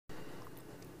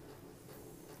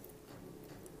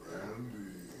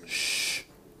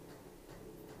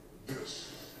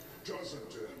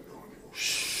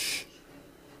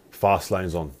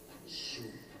Fastlane's on.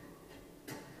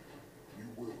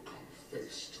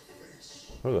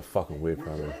 What a fucking weird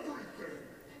promo.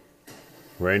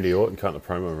 Randy Orton, cutting a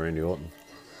promo on Randy Orton.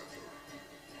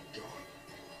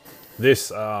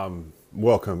 This,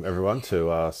 welcome everyone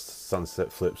to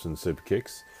Sunset Flips and Super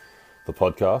Kicks, the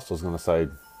podcast. I was going to say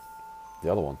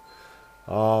the other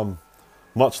one.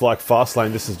 Much like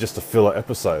Fastlane, this is just a filler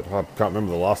episode. I can't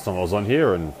remember the last time I was on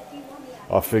here, and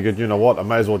I figured, you know what, I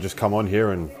may as well just come on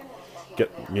here and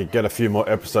get a few more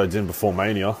episodes in before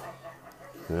Mania.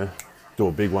 Yeah, do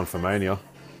a big one for Mania.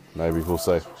 Maybe, we'll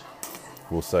see.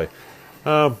 We'll see.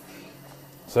 So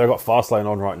I've got Fastlane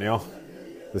on right now.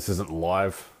 This isn't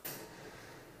live.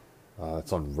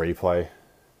 It's on replay. I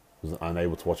was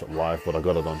unable to watch it live, but I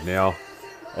got it on now.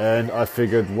 And I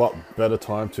figured what better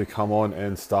time to come on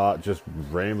and start just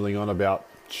rambling on about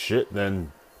shit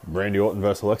than Randy Orton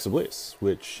versus Alexa Bliss,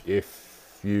 which if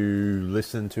you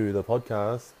listen to the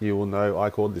podcast, you will know I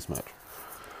called this match.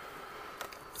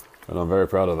 And I'm very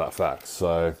proud of that fact.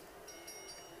 So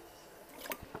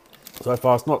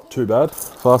far it's not too bad,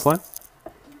 Fastlane.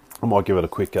 I might give it a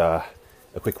quick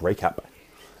recap.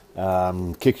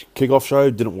 Kickoff show,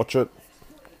 didn't watch it.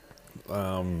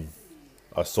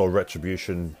 I saw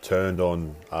Retribution turned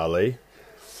on Ali.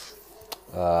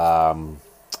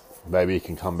 Maybe he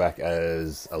can come back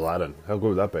as Aladdin. How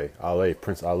good would that be? Ali,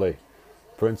 Prince Ali.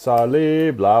 Prince Ali,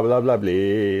 blah, blah, blah,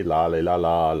 blah, la, la,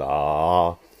 la,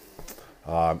 la.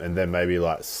 And then maybe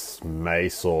like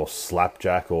Mace or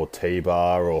Slapjack or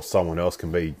T-Bar or someone else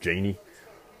can be Genie.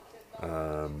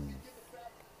 So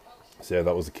yeah,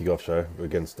 that was the kickoff show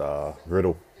against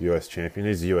Riddle, US champion.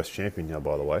 He's the US champion now,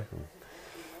 by the way.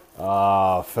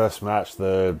 First match,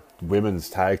 the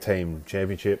women's tag team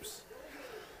championships.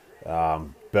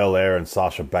 Belair and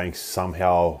Sasha Banks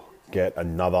somehow get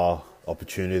another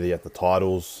opportunity at the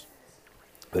titles.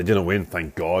 They didn't win,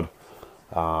 thank God.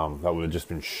 That would have just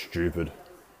been stupid.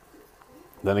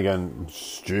 Then again,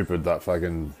 stupid that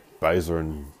fucking Baszler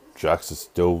and Jax are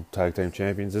still tag team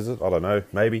champions, is it? I don't know,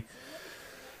 maybe.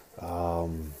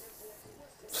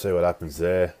 See what happens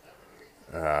there.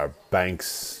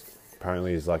 Banks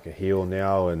apparently is like a heel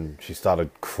now, and she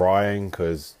started crying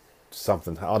because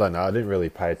something, I don't know, I didn't really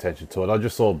pay attention to it. I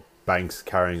just saw Banks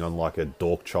carrying on like a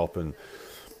dork chop and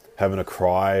having a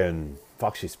cry, and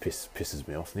fuck, she pisses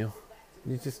me off now.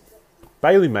 You just,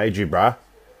 Bayley made you, bruh.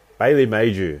 Bayley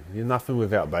made you. You're nothing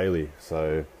without Bayley.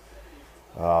 So,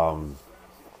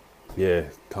 yeah,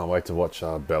 can't wait to watch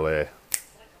Belair.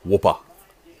 Whooper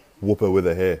with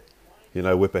her hair. You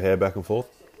know, whip her hair back and forth.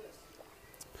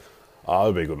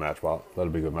 That'll be a good match, but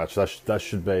that'll be a good match. That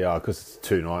should be, because it's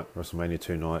 2-night, WrestleMania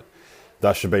 2-night.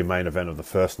 That should be main event of the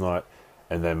first night,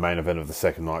 and then main event of the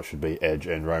second night should be Edge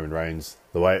and Roman Reigns.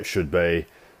 The way it should be,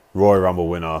 Royal Rumble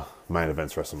winner, main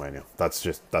event's WrestleMania. That's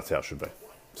how it should be.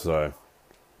 So,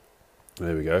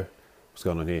 there we go. What's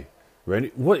going on here?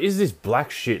 Randy, what is this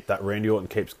black shit that Randy Orton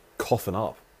keeps coughing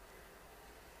up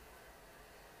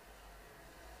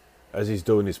as he's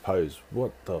doing his pose?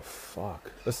 What the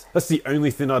fuck? That's the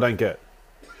only thing I don't get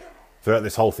throughout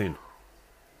this whole thing.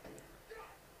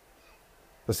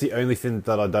 That's the only thing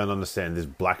that I don't understand. This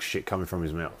black shit coming from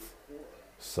his mouth.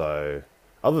 So,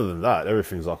 other than that,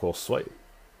 everything's like all sweet.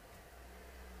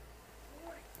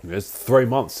 It's 3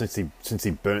 months since he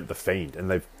burnt the Fiend,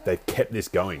 and they've kept this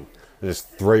going. There's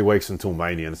 3 weeks until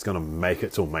Mania, and it's gonna make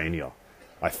it till Mania.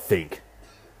 I think.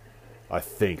 I'm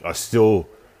still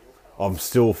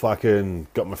fucking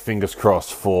got my fingers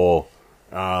crossed for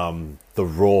the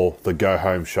Raw, the Go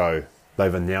Home show.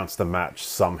 They've announced the match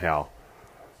somehow.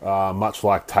 Much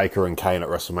like Taker and Kane at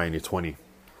WrestleMania 20.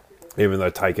 Even though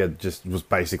Taker just was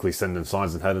basically sending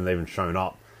signs and hadn't even shown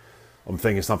up. I'm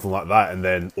thinking something like that, and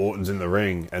then Orton's in the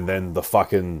ring, and then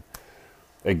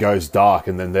it goes dark,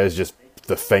 and then there's just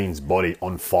the Fiend's body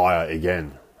on fire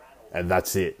again. And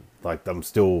that's it. Like, I'm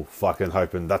still fucking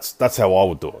hoping that's how I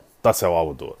would do it. That's how I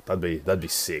would do it. That'd be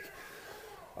sick.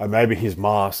 Maybe his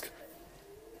mask.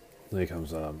 Here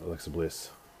comes Alexa Bliss.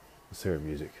 Let's hear her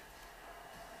music.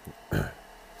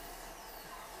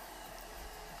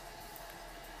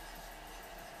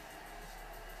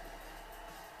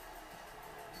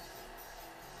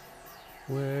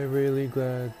 We're really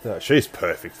glad that she's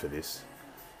perfect for this.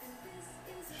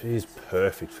 She's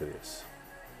perfect for this.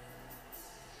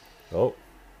 Oh,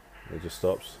 it just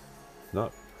stops.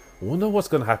 No. I wonder what's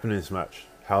going to happen in this match.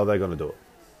 How are they going to do it?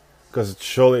 Because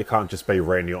surely it can't just be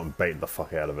Randy Orton beating the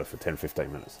fuck out of her for 10-15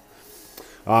 minutes.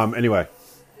 Anyway.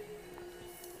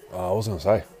 What was I going to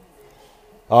say?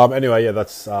 Anyway, yeah,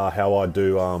 that's how I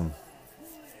do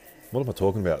What am I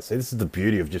talking about? See, this is the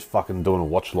beauty of just fucking doing a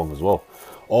watch along as well.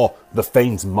 Oh, the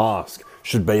Fiend's mask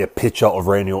should be a picture of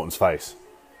Randy Orton's face.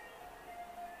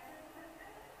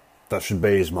 That should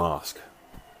be his mask.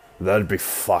 That'd be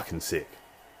fucking sick.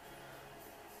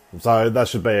 So that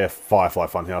should be a Firefly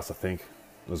Funhouse, I think,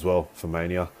 as well for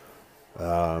Mania.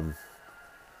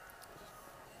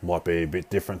 Might be a bit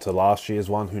different to last year's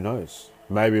one. Who knows?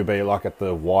 Maybe it'll be like at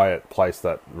the Wyatt place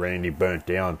that Randy burnt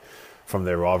down from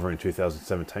their rivalry in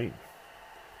 2017.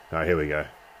 Alright, here we go.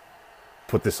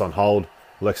 Put this on hold.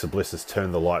 Alexa Bliss has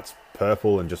turned the lights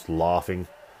purple and just laughing,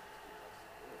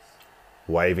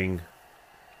 waving.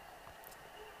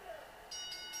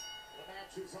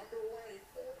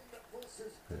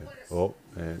 Yeah. Oh,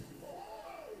 and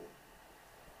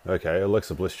okay,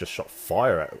 Alexa Bliss just shot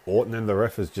fire at Orton and the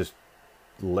ref has just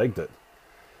legged it.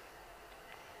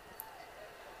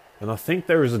 And I think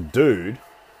there is a dude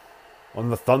on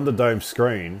the Thunderdome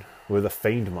screen with a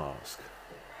Fiend mask.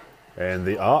 And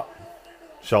the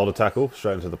shoulder tackle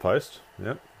straight into the post.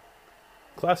 Yep.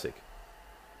 Classic.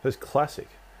 That's classic.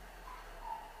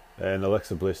 And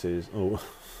Alexa Bliss is... Oh.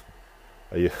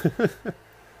 Are you...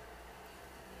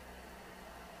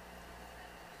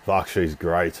 Fuck, she's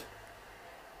great.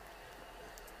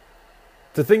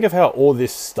 To think of how all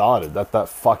this started, that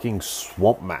fucking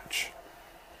swamp match.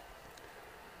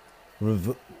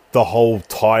 With the whole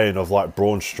tie-in of like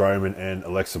Braun Strowman and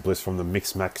Alexa Bliss from the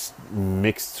mixed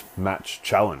match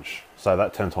challenge. Say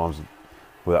that 10 times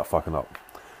without fucking up.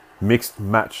 Mixed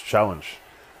match challenge.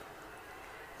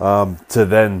 To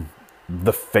then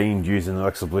the Fiend using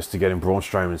Alexa Bliss to get in Braun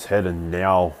Strowman's head, and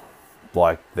now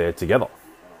like they're together.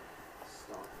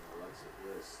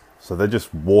 So they're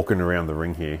just walking around the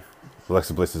ring here.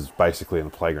 Alexa Bliss is basically in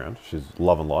the playground. She's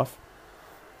loving life.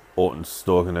 Orton's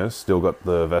stalking her. Still got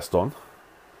the vest on.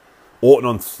 Orton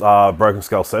on Broken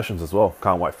Skull Sessions as well.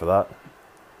 Can't wait for that.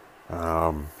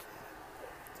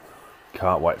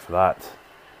 Can't wait for that.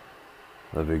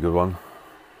 That'd be a good one.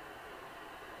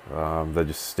 They're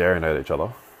just staring at each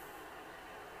other.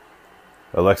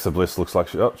 Alexa Bliss looks like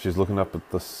she's looking up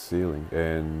at the ceiling.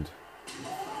 And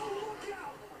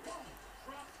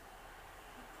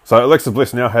so Alexa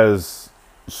Bliss now has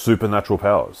supernatural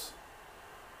powers.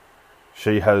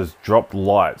 She has dropped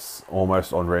lights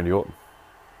almost on Randy Orton.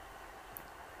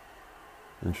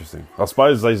 Interesting. I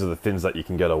suppose these are the things that you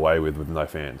can get away with no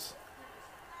fans.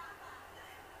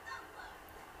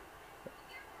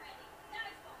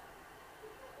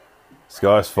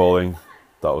 Sky's falling.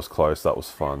 That was close. That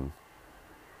was fun.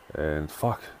 And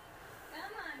fuck. Come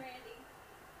on, Randy.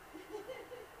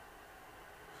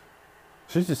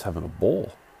 She's just having a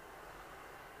ball.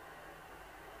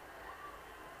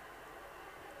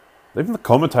 Even the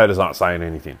commentators aren't saying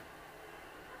anything.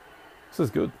 This is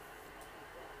good.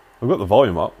 I've got the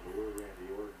volume up.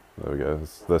 There we go.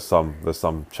 There's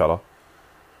some chatter.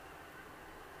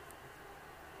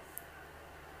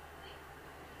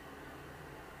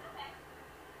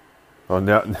 Oh,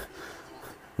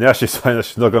 now she's saying that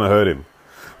she's not going to hurt him.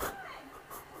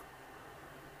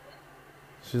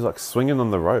 She's like swinging on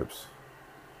the ropes.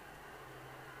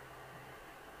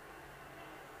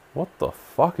 What the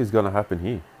fuck is going to happen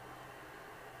here?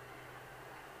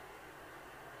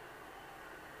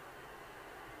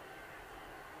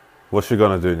 What's she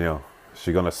gonna do now? Is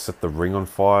she gonna set the ring on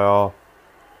fire?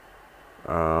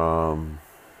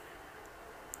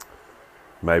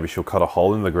 Maybe she'll cut a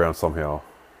hole in the ground somehow.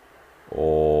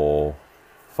 Or...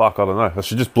 fuck, I don't know.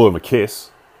 She just blew him a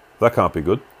kiss. That can't be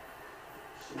good.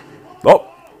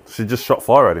 Oh! She just shot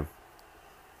fire at him.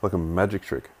 Like a magic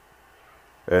trick.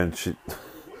 And she...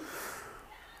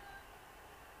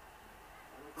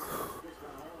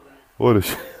 what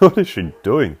is she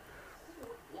doing?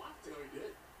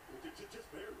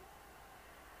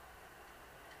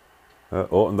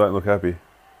 Orton don't look happy.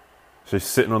 She's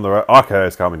sitting on the rope. RKO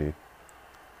is coming here.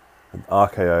 And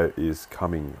RKO is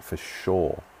coming for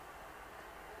sure.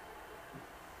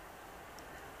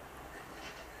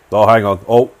 Oh, hang on.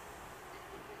 Oh.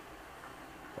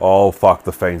 Oh, fuck.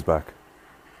 The Fiend's back.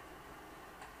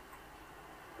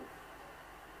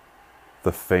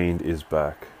 The Fiend is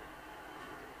back.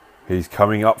 He's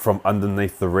coming up from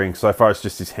underneath the ring. So far, it's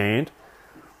just his hand.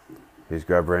 He's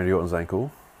grabbed Randy Orton's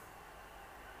ankle.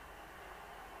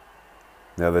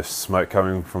 Now there's smoke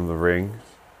coming from the ring.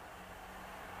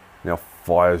 Now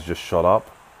fire's just shot up.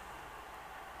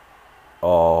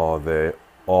 Oh, there.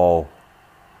 Oh.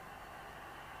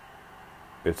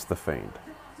 It's the Fiend.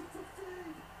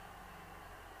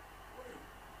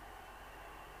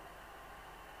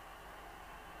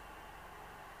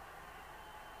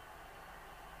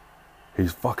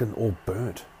 He's fucking all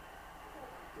burnt.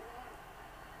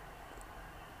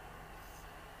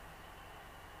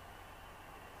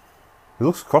 He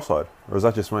looks cross-eyed, or is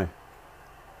that just me?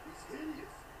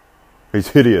 He's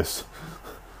hideous.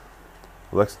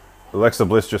 Alexa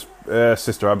Bliss just...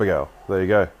 Sister Abigail. There you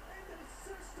go.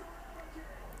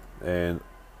 And...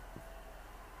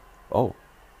 Oh.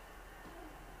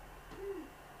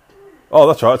 Oh,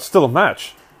 that's right. It's still a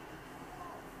match.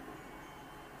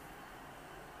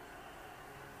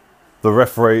 The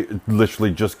referee literally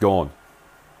just gone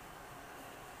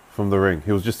from the ring.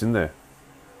 He was just in there.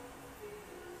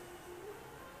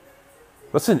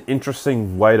 That's an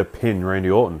interesting way to pin Randy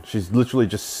Orton. She's literally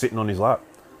just sitting on his lap.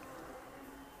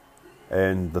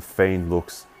 And the Fiend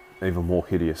looks even more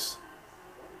hideous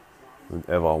than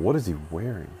ever. What is he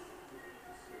wearing?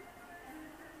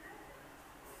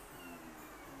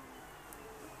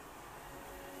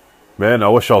 Man, I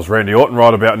wish I was Randy Orton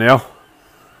right about now.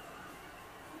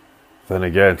 Then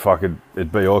again,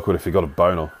 it'd be awkward if he got a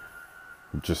boner.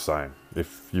 I'm just saying.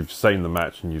 If you've seen the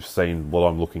match and you've seen what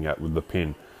I'm looking at with the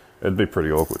pin, it'd be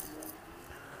pretty awkward.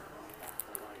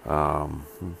 You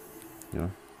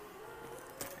know.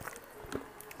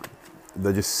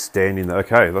 They're just standing there.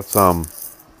 Okay, that's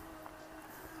Alexa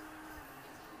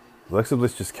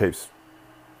Bliss just keeps...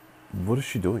 What is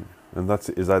she doing? And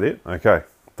is that it? Okay,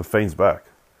 the Fiend's back.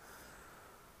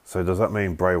 So does that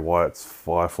mean Bray Wyatt's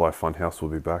Firefly Funhouse will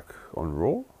be back on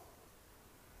Raw?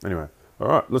 Anyway, all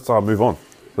right, let's move on.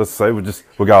 Let's say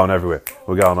we're going everywhere.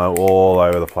 We're going all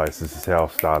over the place. This is how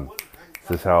it's done.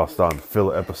 This is how it's done.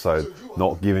 Filler episode,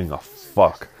 not giving a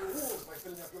fuck.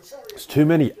 There's too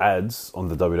many ads on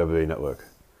the WWE network.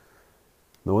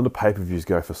 No wonder pay-per-views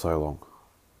go for so long.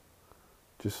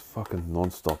 Just fucking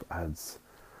non-stop ads.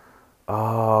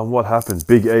 What happened?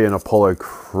 Big E and Apollo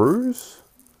Crews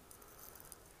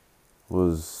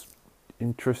was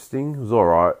interesting. It was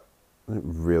alright. I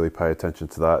didn't really pay attention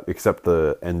to that, except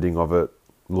the ending of it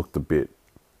looked a bit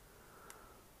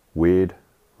weird.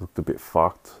 Looked a bit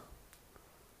fucked.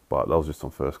 But that was just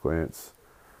on first glance.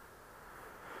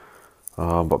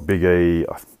 But Big E,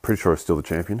 I'm pretty sure is still the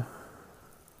champion.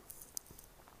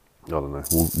 I don't know.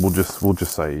 We'll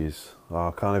just say he is.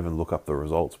 I can't even look up the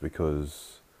results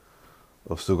because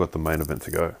I've still got the main event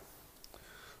to go.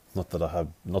 Not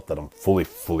that I'm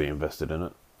fully invested in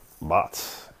it,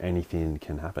 but anything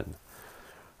can happen.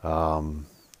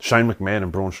 Shane McMahon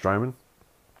and Braun Strowman.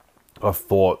 I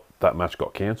thought that match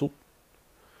got cancelled.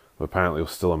 Apparently it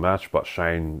was still a match, but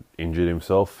Shane injured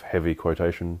himself. Heavy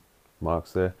quotation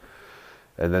marks there.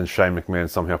 And then Shane McMahon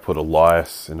somehow put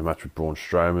Elias in a match with Braun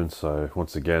Strowman. So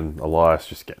once again, Elias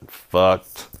just getting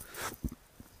fucked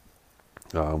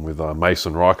with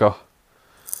Mason Riker.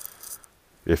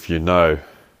 If you know,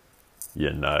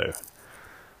 you know.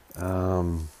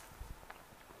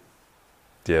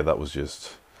 Yeah, that was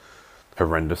just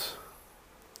horrendous.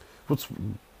 What's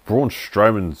Braun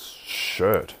Strowman's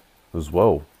shirt as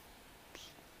well?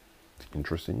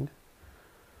 Interesting.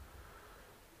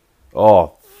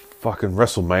 Oh, fucking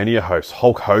WrestleMania host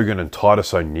Hulk Hogan and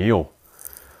Titus O'Neil.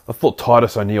 I thought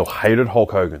Titus O'Neil hated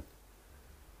Hulk Hogan.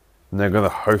 And they're going to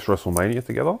host WrestleMania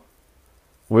together?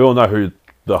 We all know who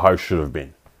the host should have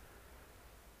been.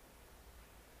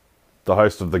 The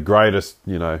host of the greatest,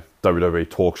 WWE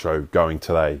talk show going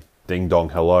today. Ding dong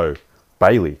hello.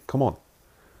 Bayley, come on.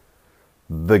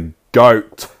 The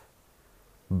GOAT.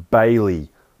 Bayley.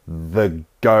 The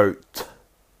GOAT.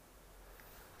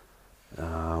 I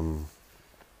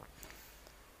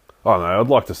don't know, I'd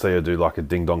like to see her do like a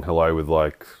ding dong hello with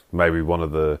maybe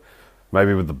with the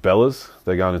Bellas.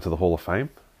 They're going into the Hall of Fame.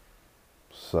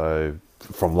 So,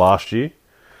 from last year.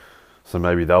 So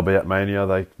maybe they'll be at Mania.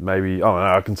 I don't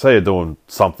know, I can see her doing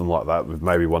something like that with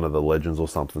maybe one of the legends or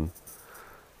something.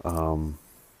 So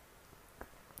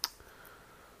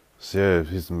yeah,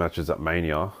 his matches at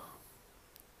Mania.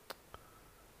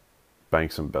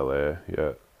 Banks and Belair,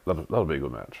 yeah, that'll be a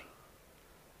good match.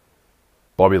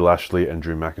 Bobby Lashley and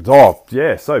Drew McIntyre. Oh,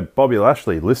 yeah, so Bobby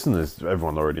Lashley, listeners,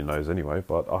 everyone already knows anyway,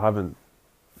 but I haven't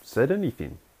said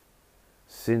anything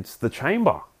since the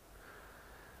Chamber.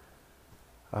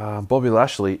 Bobby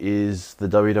Lashley is the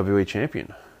WWE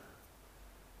Champion.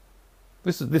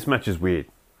 This match is weird.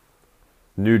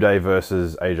 New Day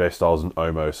versus AJ Styles and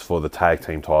Omos for the tag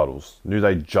team titles. New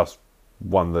Day just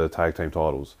won the tag team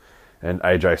titles, and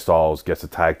AJ Styles gets a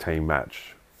tag team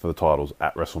match for the titles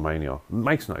at WrestleMania. It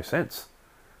makes no sense.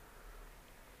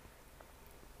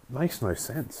 Makes no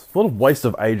sense. What a waste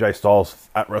of AJ Styles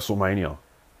at WrestleMania.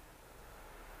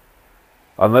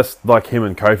 Unless him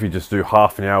and Kofi just do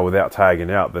half an hour without tagging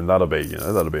out, then that'll be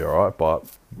alright. But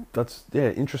that's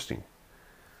interesting.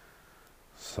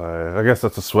 So I guess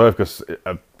that's a swerve because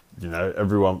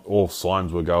all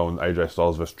signs were going AJ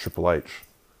Styles versus Triple H.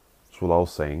 That's what I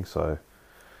was seeing. So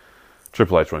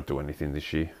Triple H won't do anything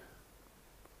this year.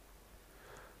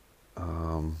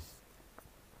 What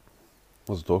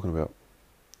was I talking about?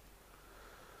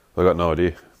 I got no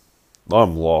idea.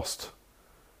 I'm lost.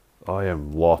 I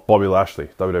am lost. Bobby Lashley,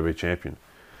 WWE Champion.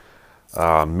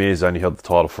 Miz only held the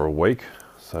title for a week,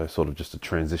 so sort of just a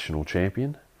transitional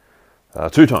champion.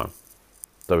 Two-time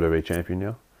WWE Champion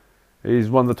now. He's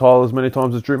won the title as many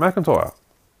times as Drew McIntyre.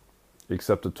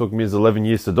 Except it took Miz 11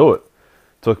 years to do it.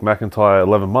 Took McIntyre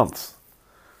 11 months.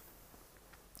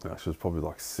 Actually, it was probably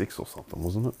like 6 or something,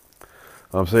 wasn't it?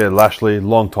 So yeah, Lashley,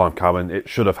 long time coming. It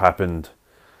should have happened.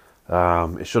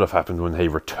 It should have happened when he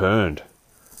returned,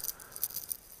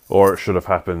 or it should have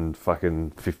happened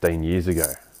fucking 15 years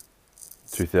ago,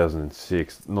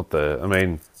 2006. Not the. I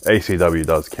mean, ECW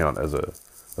does count as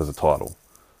a title,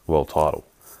 world title,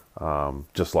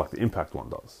 just like the Impact one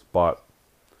does. But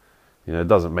you know, it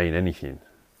doesn't mean anything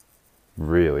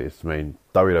really. It's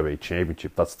WWE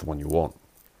Championship. That's the one you want.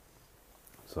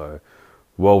 So,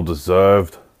 well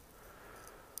deserved.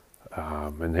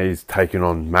 And he's taken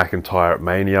on McIntyre at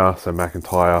Mania. So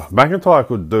McIntyre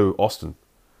could do Austin,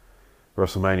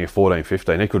 WrestleMania 14,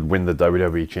 15. He could win the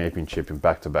WWE Championship in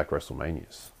back-to-back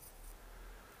WrestleManias.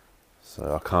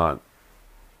 So I can't.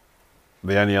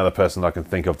 The only other person I can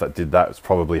think of that did that was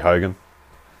probably Hogan,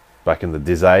 back in the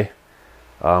Dizay.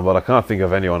 But I can't think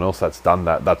of anyone else that's done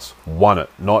that. That's won it,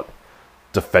 not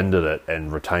defended it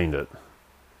and retained it.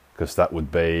 Because that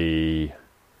would be...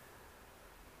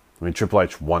 I mean, Triple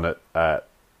H won it at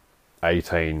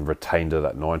 18, retained it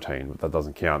at 19, but that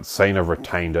doesn't count. Cena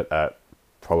retained it at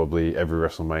probably every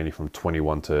WrestleMania from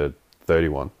 21 to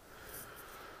 31.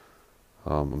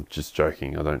 I'm just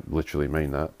joking. I don't literally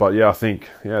mean that. But yeah, I think,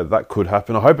 that could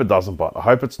happen. I hope it doesn't, but I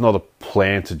hope it's not a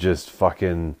plan to just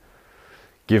fucking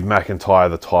give McIntyre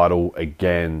the title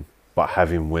again, but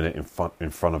have him win it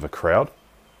in front of a crowd.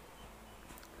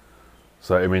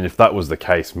 So, I mean, if that was the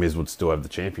case, Miz would still have the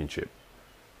championship.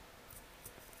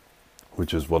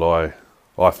 Which is what I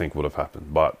think would have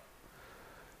happened. But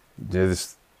yeah,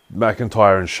 this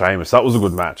McIntyre and Sheamus, that was a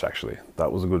good match, actually.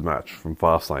 That was a good match from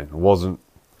Fastlane. I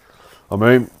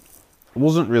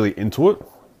wasn't really into it,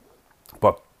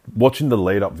 but watching the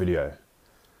lead-up video,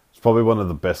 it's probably one of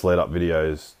the best lead-up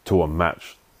videos to a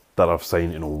match that I've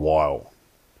seen in a while.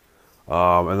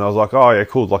 And I was like, oh yeah,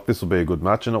 cool, like this will be a good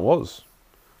match, and it was.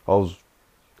 I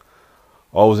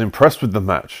was impressed with the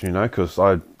match, you know, because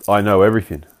I know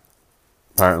everything.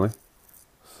 Apparently.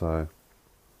 So,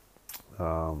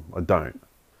 I don't.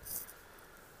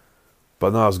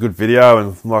 But no, it was a good video,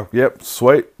 and I'm like, yep,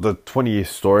 sweet. The 20-year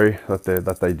story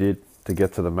that they did to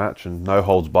get to the match, and no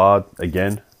holds barred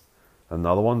again,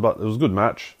 another one. But it was a good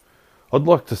match. I'd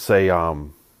like to see that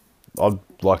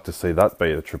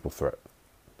be the triple threat.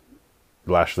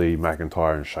 Lashley,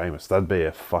 McIntyre, and Sheamus. That'd be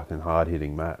a fucking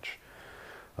hard-hitting match.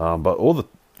 But all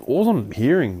I'm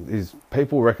hearing is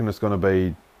people reckon it's going to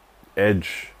be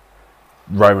Edge,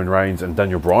 Roman Reigns, and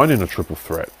Daniel Bryan in a triple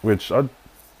threat, which I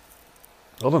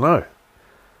don't know.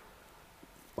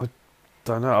 I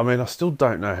don't know. I mean, I still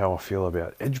don't know how I feel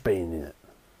about Edge being in it.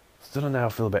 Still don't know how I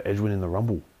feel about Edge winning the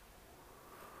Rumble.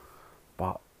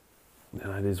 But, you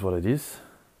know, it is what it is.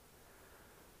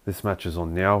 This match is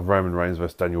on now. Roman Reigns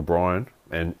versus Daniel Bryan,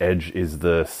 and Edge is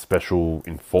the special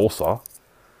enforcer,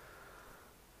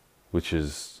 which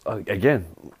is, again,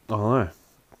 I don't know.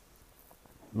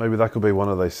 Maybe that could be one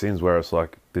of those scenes where it's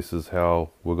like, this is how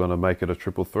we're going to make it a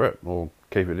triple threat, or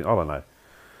keep it in. I don't know.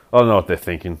 I don't know what they're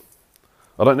thinking.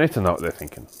 I don't need to know what they're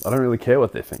thinking. I don't really care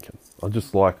what they're thinking. I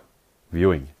just like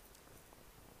viewing.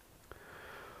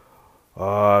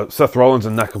 Seth Rollins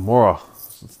and Nakamura.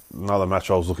 Another match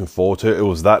I was looking forward to. It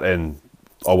was that, and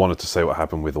I wanted to see what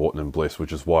happened with Orton and Bliss,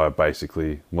 which is why I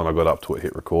basically, when I got up to it,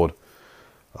 hit record.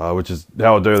 Which is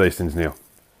how I do these things now.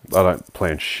 I don't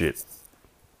plan shit.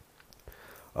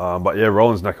 But yeah,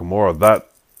 Rollins Nakamura, that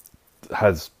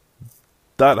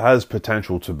has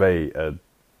potential to be a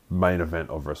main event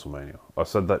of WrestleMania. I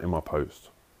said that in my post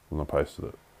when I posted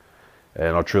it,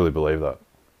 and I truly believe that.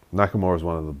 Nakamura is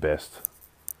one of the best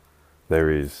there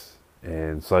is,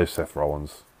 and so Seth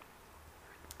Rollins.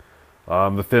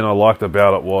 The thing I liked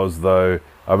about it was, though,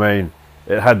 I mean,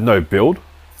 it had no build.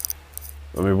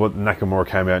 I mean, what Nakamura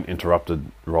came out and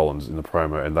interrupted Rollins in the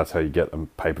promo, and that's how you get a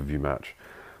pay-per-view match.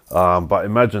 But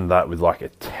imagine that with like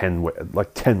 10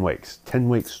 week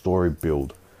story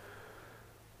build.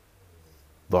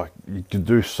 Like, you could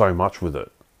do so much with it.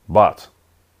 But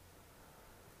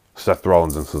Seth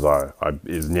Rollins and Cesaro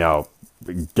is now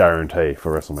a guarantee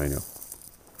for WrestleMania.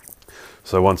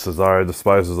 So once Cesaro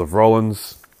disposes of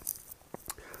Rollins,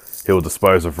 he'll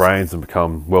dispose of Reigns and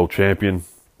become world champion.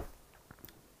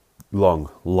 Long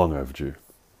overdue.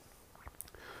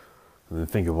 And then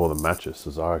think of all the matches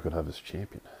Cesaro could have as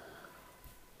champion.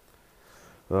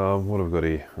 What have we got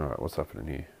here? Alright, what's happening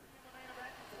here?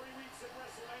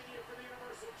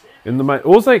 In the main,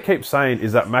 all they keep saying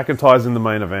is that McIntyre's in the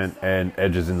main event and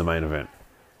Edge is in the main event.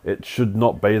 It should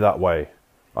not be that way.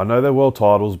 I know they're world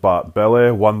titles, but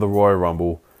Belair won the Royal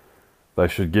Rumble. They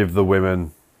should give the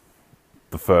women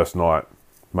the first night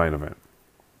main event.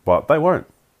 But they won't.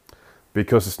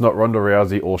 Because it's not Ronda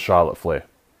Rousey or Charlotte Flair.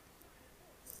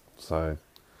 So,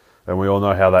 and we all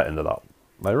know how that ended up.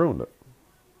 They ruined it.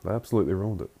 They absolutely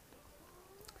ruined it.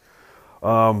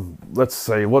 Let's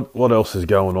see, what else is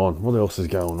going on? What else is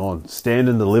going on? Stand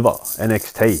and Deliver,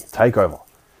 NXT, TakeOver,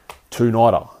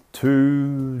 two-nighter.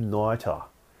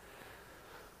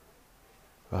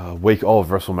 Week of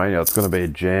WrestleMania. It's going to be a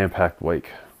jam-packed week.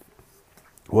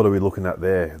 What are we looking at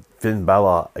there? Finn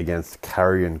Balor against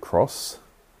Karrion Kross.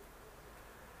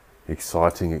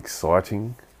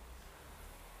 Exciting.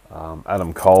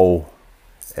 Adam Cole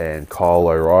and Kyle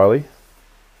O'Reilly.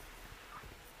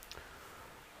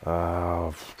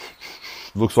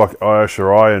 Looks like Io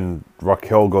Shirai and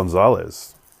Raquel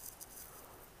Gonzalez.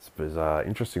 It's an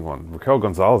interesting one. Raquel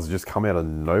Gonzalez has just come out of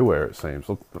nowhere, it seems.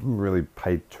 I haven't really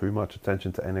paid too much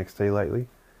attention to NXT lately.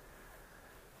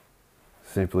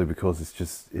 Simply because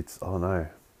it's I don't know.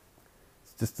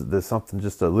 It's just, there's something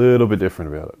just a little bit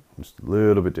different about it. Just a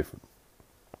little bit different.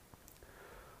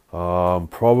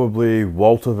 Probably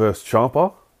Walter versus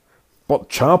Ciampa. But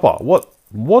Ciampa,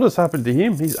 what has happened to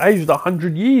him? He's aged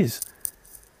 100 years.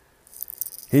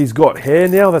 He's got hair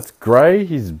now that's grey.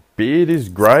 His beard is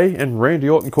grey. And Randy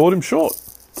Orton called him short.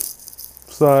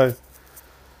 So,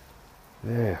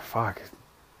 yeah, fuck.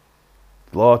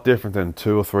 A lot different than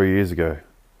 2 or 3 years ago.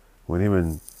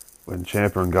 When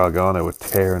Ciampa and Gargano were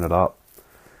tearing it up.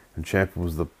 And Ciampa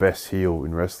was the best heel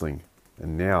in wrestling.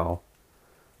 And now,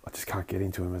 I just can't get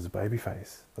into him as a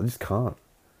babyface. I just can't.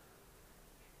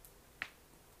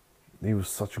 He was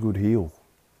such a good heel.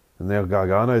 And now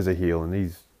Gargano's a heel and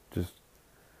he's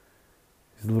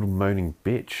a little moaning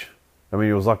bitch. I mean,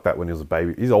 he was like that when he was a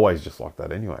baby. He's always just like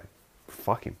that anyway.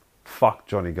 Fuck him. Fuck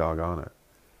Johnny Gargano.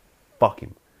 Fuck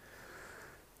him.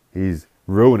 He's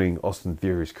ruining Austin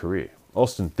Theory's career.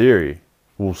 Austin Theory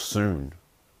will soon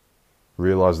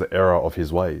realise the error of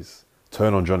his ways,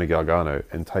 turn on Johnny Gargano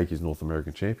and take his North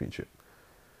American Championship.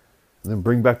 And then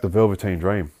bring back the Velveteen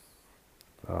Dream.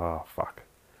 Ah, fuck.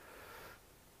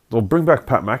 Or bring back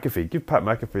Pat McAfee. Give Pat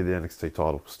McAfee the NXT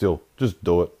title. Still, just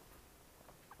do it.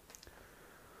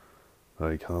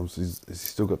 There he comes. Has he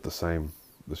still got the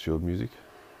Shield music?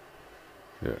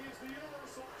 Yeah.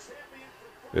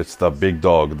 It's the big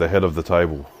dog, the head of the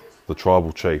table, the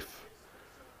tribal chief,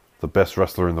 the best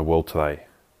wrestler in the world today.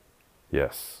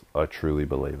 Yes, I truly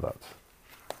believe that.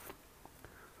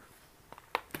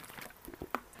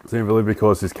 Simply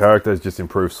because his character has just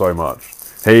improved so much.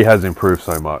 He has improved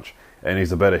so much. And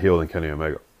he's a better heel than Kenny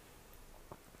Omega.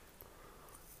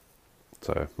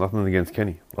 So, nothing against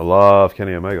Kenny. I love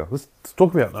Kenny Omega. Let's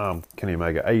talk about Kenny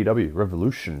Omega. AEW,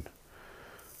 Revolution.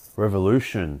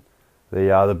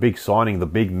 The big signing, the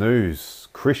big news.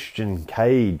 Christian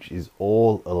Cage is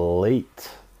All Elite.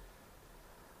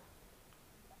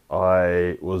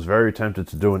 I was very tempted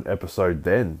to do an episode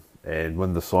then. And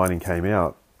when the signing came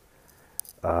out,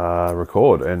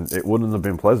 record. And it wouldn't have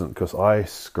been pleasant because I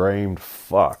screamed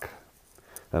fuck.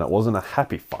 And it wasn't a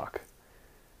happy fuck.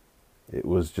 It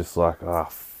was just like,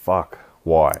 fuck,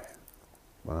 why?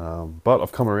 But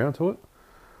I've come around to it.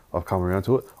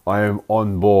 I am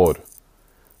on board.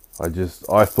 I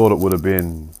thought it would have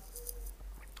been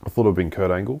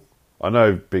Kurt Angle. I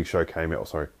know Big Show came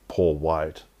out, Paul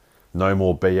White. No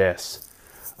More BS.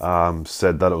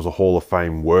 Said that it was a Hall of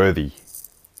Fame worthy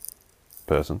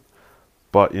person.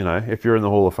 But, if you're in the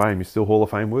Hall of Fame, you're still Hall of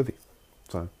Fame worthy.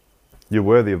 So, you're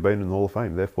worthy of being in the Hall of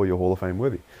Fame, therefore you're Hall of Fame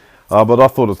worthy. But I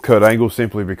thought it was Kurt Angle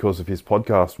simply because of his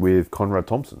podcast with Conrad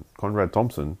Thompson. Conrad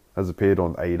Thompson has appeared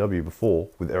on AEW before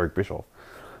with Eric Bischoff.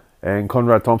 And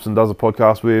Conrad Thompson does a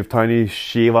podcast with Tony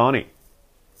Schiavone.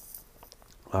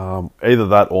 Either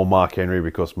that or Mark Henry,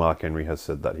 because Mark Henry has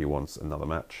said that he wants another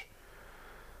match.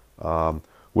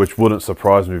 Which wouldn't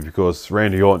surprise me because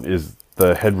Randy Orton is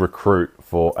the head recruit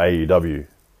for AEW.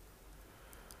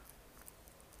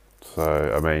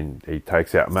 So, I mean, he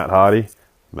takes out Matt Hardy.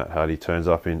 Matt Hardy turns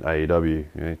up in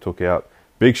AEW. He took out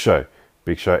Big Show.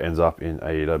 Big Show ends up in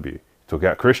AEW. He took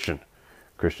out Christian.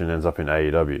 Christian ends up in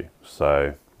AEW.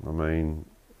 So, I mean,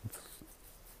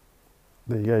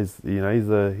 there you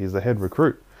go. He's the head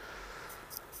recruit.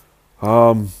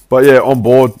 But yeah, on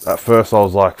board. At first, I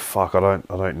was like, "Fuck, I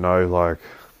don't know,"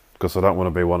 because I don't want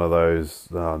to be one of those.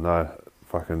 No,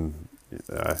 fucking,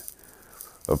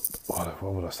 what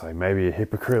would I say? Maybe a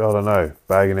hypocrite. I don't know.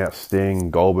 Bagging out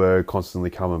Sting, Goldberg, constantly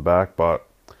coming back, but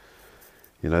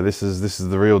you know, this is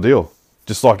the real deal.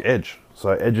 Just like Edge.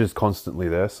 So Edge is constantly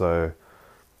there. So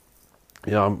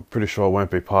you know, I'm pretty sure it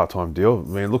won't be a part-time deal. I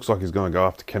mean, it looks like he's going to go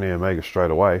after Kenny Omega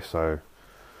straight away. So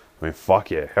I mean, fuck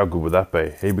yeah, how good would that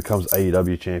be? He becomes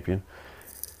AEW champion.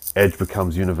 Edge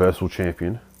becomes Universal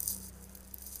champion.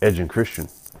 Edge and Christian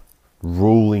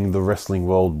ruling the wrestling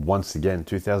world once again.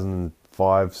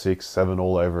 2005, 6, 7,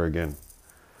 all over again.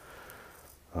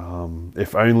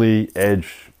 If only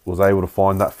Edge was able to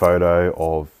find that photo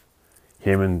of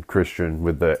him and Christian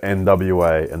with the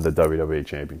NWA and the WWE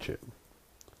Championship.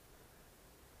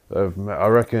 I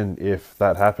reckon if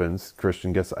that happens,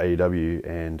 Christian gets the AEW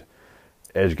and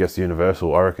Edge gets the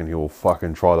Universal, I reckon he will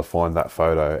fucking try to find that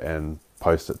photo and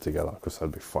post it together, because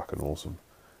that'd be fucking awesome.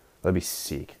 That'd be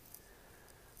sick.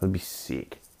 That'd be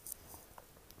sick.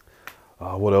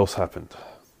 What else happened?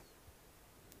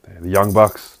 The Young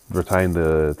Bucks retained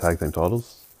the tag team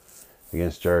titles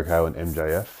against Jericho and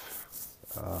MJF.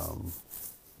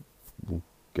 We'll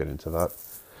get into that.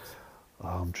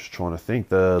 I'm just trying to think.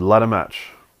 The ladder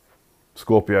match.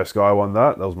 Scorpio Sky won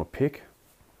that. That was my pick.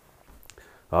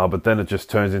 But then it just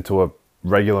turns into a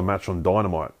regular match on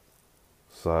Dynamite.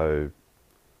 So,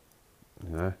 you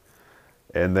know.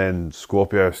 And then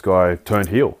Scorpio Sky turned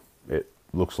heel, it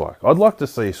looks like. I'd like to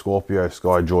see Scorpio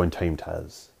Sky join Team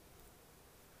Taz.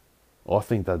 I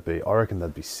reckon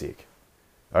that'd be sick.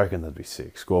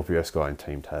 Scorpio Sky and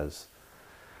Team Taz.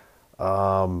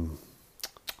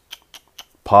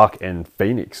 Park and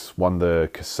Phoenix won the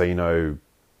Casino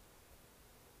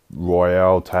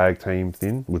Royale tag team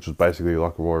thing, which was basically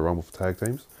like a Royal Rumble for tag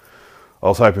teams. I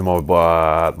was hoping my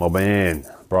man,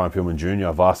 Brian Pillman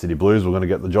Jr., Varsity Blues, were going to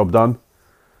get the job done.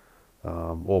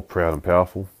 All proud and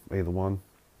powerful, either one.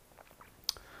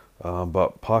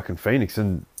 But Park and Phoenix,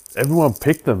 and everyone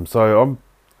picked them, so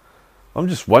I'm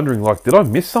just wondering, like, did I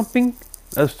miss something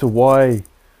as to why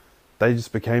they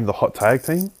just became the hot tag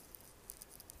team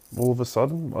all of a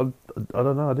sudden? I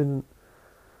don't know. I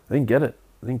didn't get it.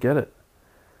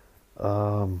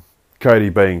 Cody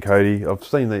being Cody, I've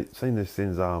seen this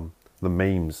since the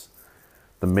memes,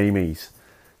 the memes.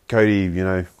 Cody, you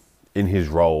know, in his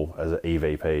role as an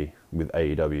EVP with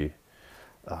AEW,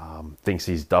 thinks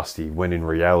he's Dusty when in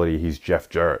reality he's Jeff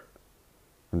Jarrett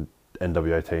and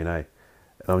NWA TNA.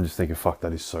 And I'm just thinking, fuck,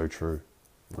 that is so true.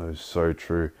 That is so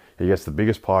true. He gets the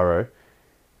biggest pyro.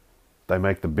 They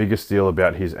make the biggest deal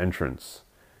about his entrance.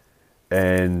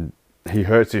 And he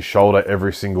hurts his shoulder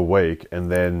every single week,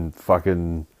 and then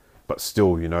fucking, but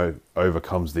still, you know,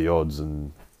 overcomes the odds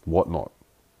and whatnot.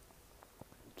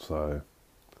 So,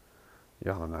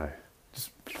 yeah, I don't know. Just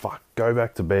fuck, go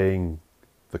back to being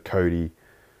the Cody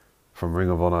from Ring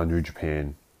of Honor New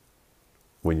Japan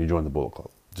when you join the Bullet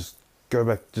Club. Just go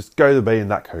back, just go to being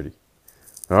that Cody.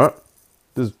 Alright?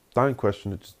 Just don't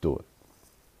question it, just do it.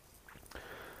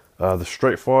 The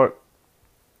street fight,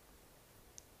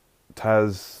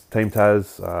 Team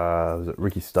Taz, was it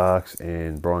Ricky Starks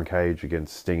and Brian Cage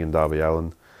against Sting and Darby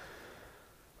Allin.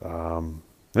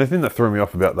 The thing that threw me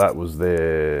off about that was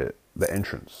the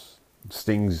entrance.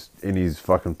 Sting's in his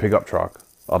fucking pickup truck.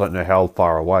 I don't know how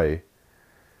far away.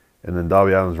 And then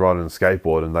Darby Allin's riding a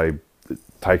skateboard, and it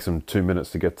takes them 2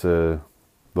 minutes to get to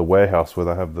the warehouse where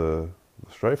they have the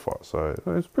street fight. So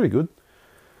it's pretty good.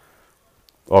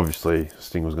 Obviously,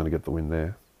 Sting was going to get the win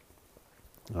there.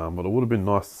 But it would have been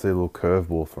nice to see a little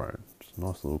curveball thrown. Just a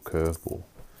nice little curveball.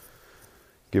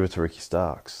 Give it to Ricky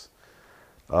Starks.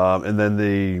 And then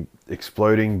the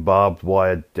exploding barbed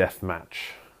wire death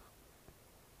match.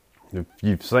 If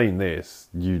you've seen this,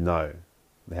 you know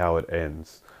how it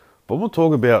ends. But we'll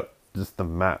talk about just the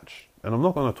match. And I'm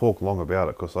not going to talk long about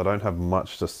it because I don't have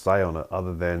much to say on it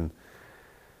other than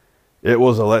it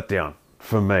was a letdown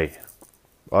for me.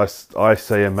 I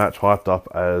see a match hyped up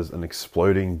as an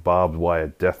exploding barbed wire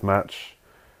death match.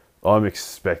 I'm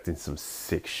expecting some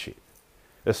sick shit.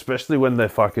 Especially when they're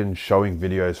fucking showing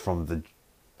videos from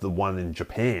the one in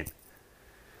Japan.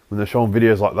 When they're showing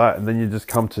videos like that, and then you just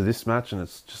come to this match and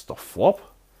it's just a flop.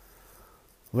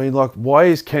 I mean, like, why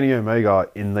is Kenny Omega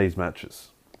in these matches?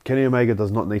 Kenny Omega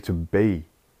does not need to be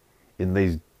in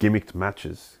these gimmicked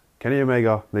matches. Kenny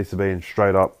Omega needs to be in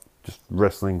straight up, just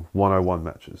wrestling 101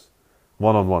 matches.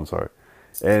 One-on-one, sorry.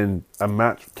 And a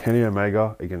match, Kenny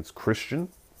Omega against Christian,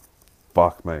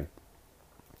 fuck me.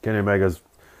 Kenny Omega's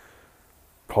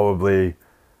probably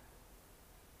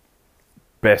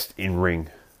best in ring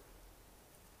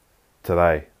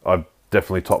today. I've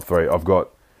definitely top 3. I've got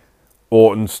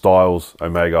Orton, Styles,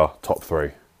 Omega, top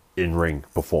 3 in ring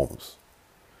performance.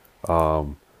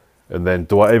 And then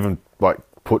do I even, like,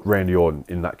 put Randy Orton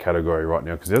in that category right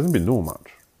now because he hasn't been doing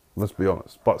much. Let's be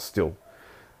honest. But still.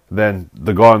 Then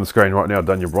the guy on the screen right now,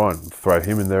 Daniel Bryan, throw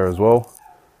him in there as well.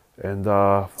 And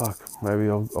maybe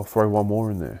I'll throw one more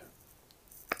in there.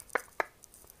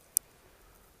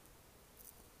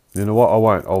 You know what? I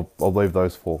won't. I'll leave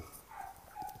those four.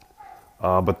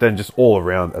 But then just all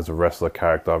around as a wrestler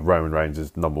character, Roman Reigns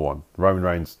is number one. Roman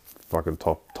Reigns, fucking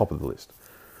top of the list.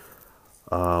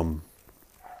 And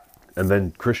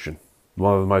then Christian,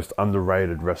 one of the most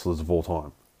underrated wrestlers of all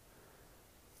time.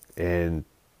 And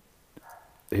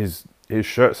his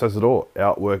shirt says it all.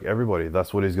 Outwork everybody.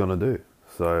 That's what he's going to do.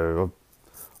 So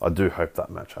I do hope that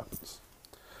match happens.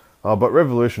 But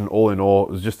Revolution, all in all,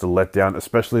 was just a letdown,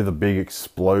 especially the big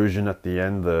explosion at the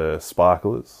end, the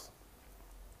sparklers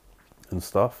and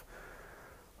stuff.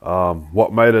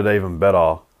 What made it even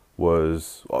better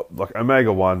was like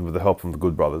Omega won with the help from the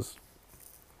Good Brothers.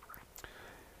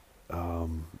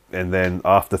 And then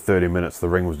after 30 minutes, the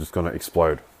ring was just going to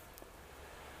explode.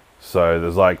 So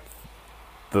there's like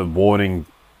the warning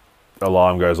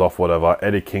alarm goes off, whatever.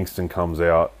 Eddie Kingston comes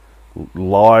out,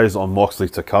 lies on Moxley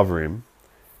to cover him.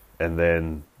 And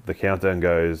then the countdown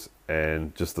goes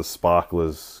and just the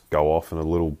sparklers go off in a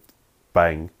little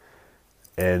bang.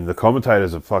 And the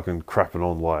commentators are fucking crapping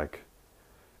on like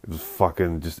it was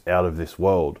fucking just out of this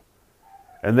world.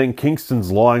 And then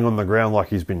Kingston's lying on the ground like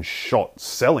he's been shot,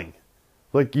 selling.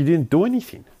 Like you didn't do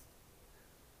anything.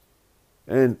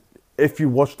 And if you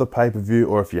watch the pay-per-view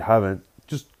or if you haven't,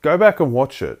 just go back and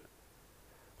watch it.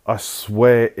 I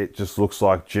swear it just looks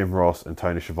like Jim Ross and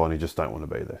Tony Schiavone just don't want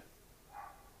to be there.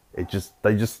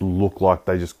 They just look like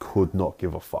they just could not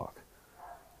give a fuck.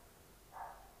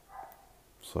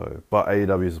 So, but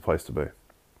AEW is the place to be.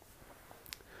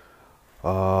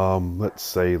 Let's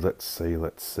see.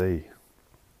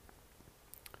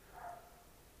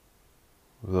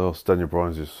 What else? Daniel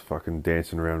Bryan's just fucking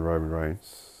dancing around Roman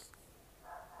Reigns.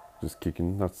 Just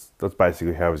kicking. That's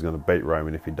basically how he's going to beat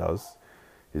Roman if he does.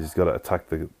 He's just got to attack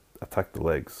the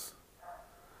legs.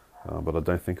 But I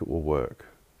don't think it will work.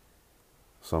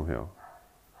 Somehow.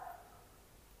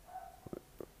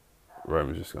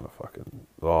 Roman's just going to fucking...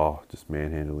 just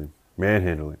manhandle him.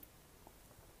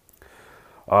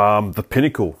 The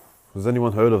Pinnacle. Has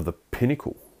anyone heard of the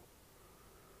Pinnacle?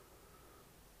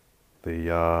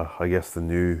 I guess the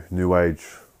new age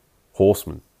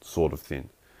horseman sort of thing.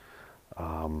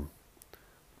 A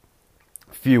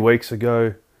few weeks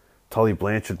ago, Tully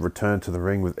Blanchard returned to the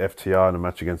ring with FTR in a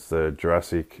match against the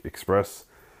Jurassic Express.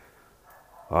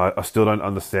 I still don't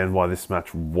understand why this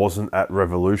match wasn't at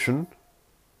Revolution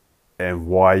and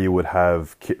why you would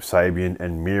have Kip Sabian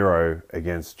and Miro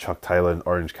against Chuck Taylor and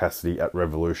Orange Cassidy at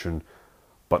Revolution,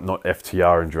 but not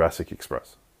FTR and Jurassic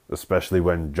Express. Especially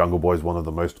when Jungle Boy is one of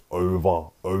the most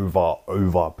over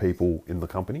people in the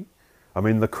company. I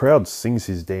mean, the crowd sings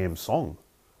his damn song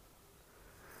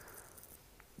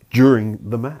during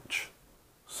the match.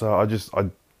 So I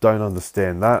don't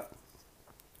understand that.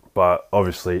 But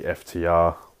obviously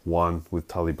FTR won with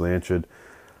Tully Blanchard.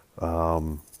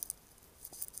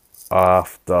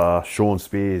 After Sean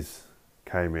Spears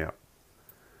came out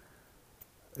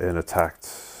and attacked,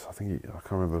 I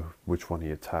can't remember which one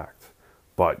he attacked.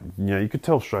 But, you could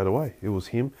tell straight away it was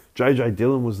him. JJ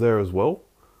Dillon was there as well.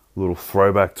 A little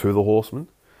throwback to the Horseman.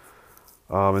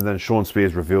 And then Sean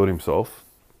Spears revealed himself.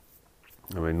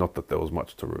 I mean, not that there was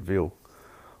much to reveal.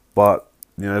 But,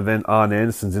 then Arn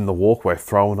Anderson's in the walkway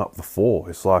throwing up the 4.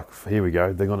 It's like, here we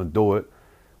go. They're going to do it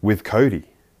with Cody.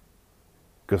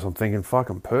 Because I'm thinking,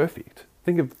 fucking perfect.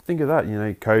 Think of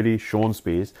that. Cody, Sean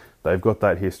Spears, they've got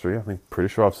that history. I think, pretty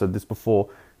sure I've said this before.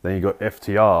 Then you got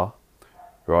FTR.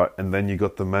 Right, and then you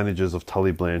got the managers of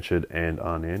Tully Blanchard and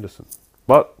Arn Anderson.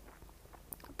 But,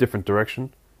 different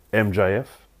direction. MJF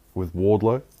with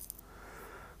Wardlow.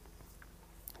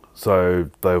 So,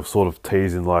 they were sort of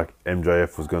teasing like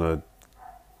MJF was going to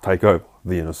take over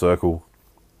the Inner Circle.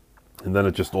 And then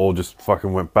it just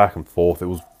fucking went back and forth. It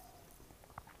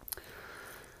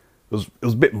was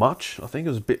a bit much. I think it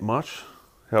was a bit much.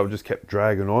 How it just kept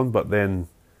dragging on. But then,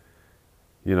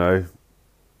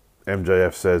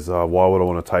 MJF says, why would I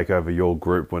want to take over your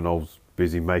group when I was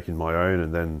busy making my own?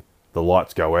 And then the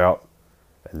lights go out.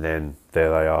 And then there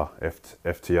they are,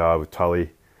 FTR with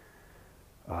Tully.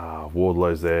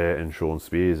 Wardlow's there and Sean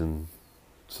Spears. And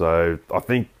so I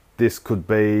think this could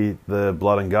be the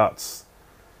blood and guts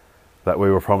that we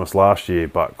were promised last year,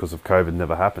 but because of COVID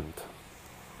never happened.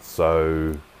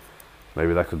 So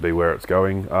maybe that could be where it's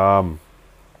going.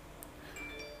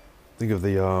 Think of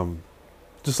the...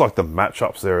 just like the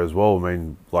matchups there as well. I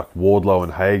mean, like Wardlow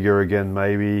and Hager again,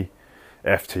 maybe.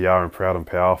 FTR and Proud and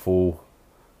Powerful.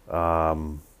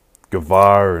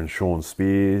 Guevara and Sean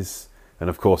Spears, and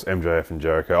of course MJF and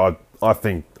Jericho. I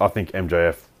think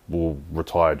MJF will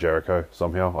retire Jericho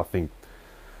somehow. I think,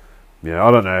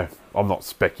 I don't know. I'm not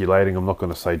speculating. I'm not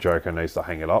going to say Jericho needs to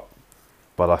hang it up,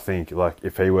 but I think like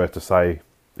if he were to say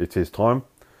it's his time,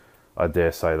 I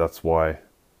dare say that's why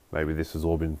maybe this has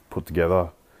all been put together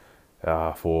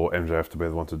for MJF to be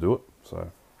the one to do it.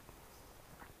 So,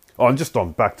 and just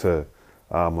on back to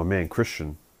my man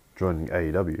Christian joining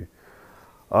AEW.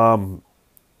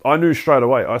 I knew straight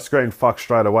away. I screamed fuck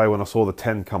straight away when I saw the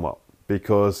 10 come up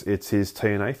because it's his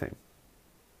TNA theme.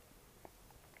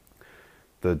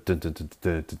 With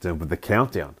the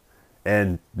countdown.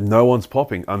 And no one's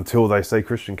popping until they say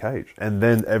Christian Cage. And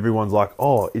then everyone's like,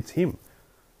 oh, it's him.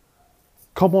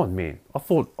 Come on, man. I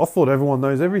thought everyone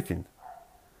knows everything.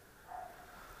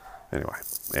 Anyway.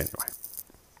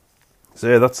 So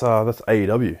yeah, that's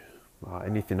AEW.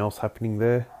 Anything else happening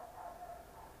there?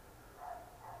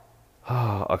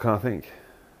 I can't think.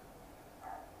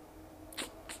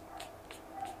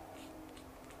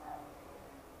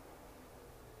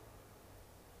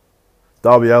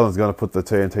 Darby Allin's going to put the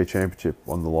TNT Championship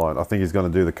on the line. I think he's going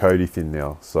to do the Cody thing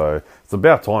now. So it's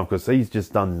about time because he's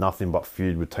just done nothing but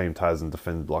feud with Team Taz and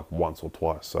defended like once or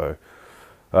twice. So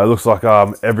it looks like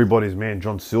everybody's man,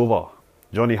 John Silver,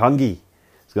 Johnny Hungy,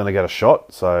 is going to get a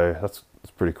shot. So that's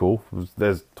pretty cool.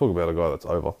 There's talk about a guy that's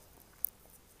over.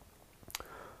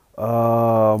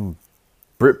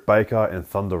 Britt Baker and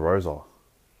Thunder Rosa.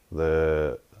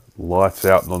 The lights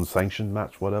out non-sanctioned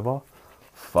match, whatever.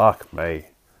 Fuck me.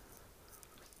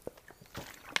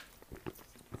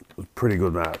 It was a pretty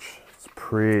good match. It's a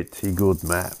pretty good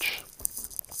match.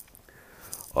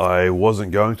 I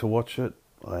wasn't going to watch it.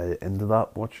 I ended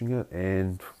up watching it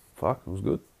and fuck, it was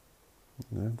good.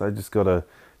 They just gotta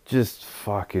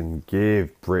fucking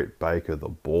give Britt Baker the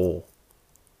ball.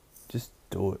 Just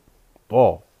do it.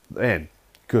 Oh, and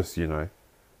because,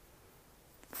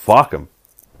 fuck him.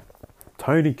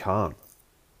 Tony Khan.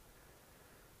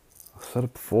 I said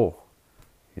it before.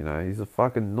 He's a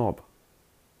fucking knob.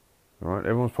 Alright?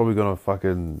 Everyone's probably gonna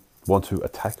fucking want to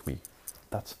attack me.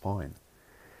 That's fine.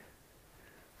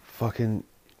 Fucking,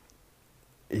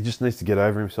 he just needs to get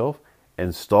over himself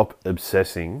and stop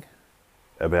obsessing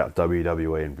about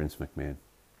WWE and Vince McMahon.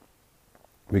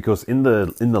 Because in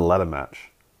the ladder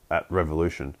match at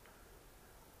Revolution,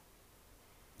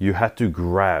 you had to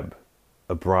grab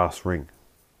a brass ring.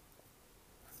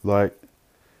 Like,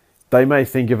 they may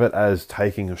think of it as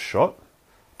taking a shot,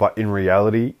 but in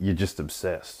reality, you're just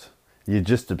obsessed. You're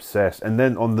just obsessed. And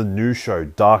then on the new show,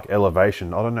 Dark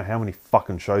Elevation, I don't know how many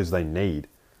fucking shows they need.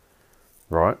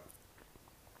 Right?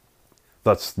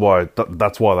 That's why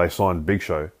they signed Big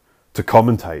Show to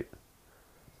commentate.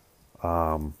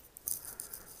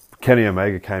 Kenny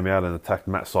Omega came out and attacked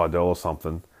Matt Sydal or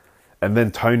something. And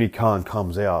then Tony Khan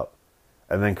comes out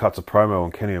and then cuts a promo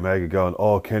on Kenny Omega going,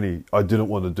 oh, Kenny, I didn't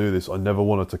want to do this. I never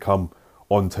wanted to come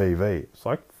on TV. It's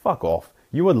like, fuck off.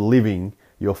 You are living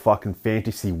your fucking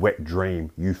fantasy wet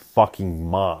dream, you fucking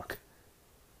mark.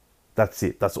 That's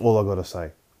it. That's all I got to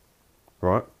say.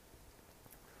 Right?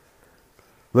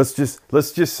 Let's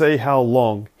just see how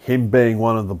long him being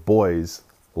one of the boys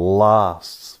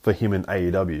lasts for him in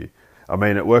AEW. I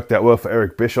mean, it worked out well for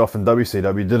Eric Bischoff in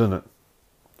WCW, didn't it?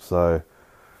 So,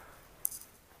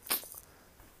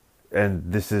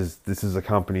 and this is a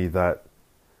company that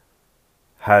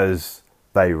has,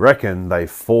 they reckon they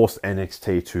forced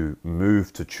NXT to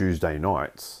move to Tuesday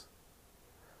nights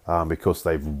because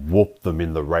they've whooped them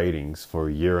in the ratings for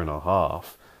a year and a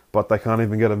half, but they can't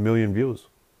even get 1 million viewers.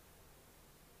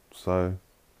 So,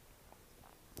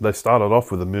 they started off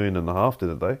with 1.5 million,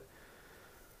 didn't they?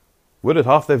 Where did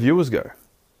half their viewers go?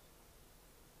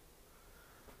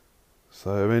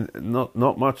 So, I mean,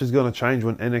 not much is going to change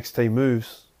when NXT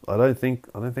moves. I don't think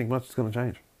much is going to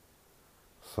change.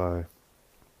 So,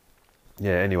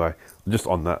 yeah, anyway, just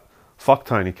on that. Fuck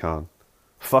Tony Khan.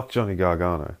 Fuck Johnny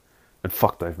Gargano. And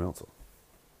fuck Dave Meltzer.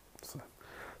 So,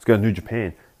 let's go to New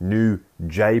Japan. New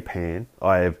Japan.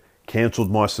 I have cancelled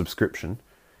my subscription.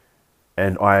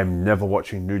 And I am never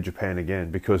watching New Japan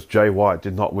again because Jay White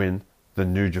did not win the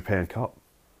New Japan Cup.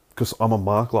 Because I'm a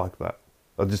mark like that.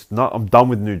 I'm done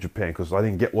with New Japan because I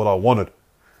didn't get what I wanted.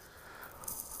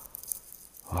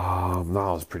 I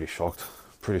was pretty shocked.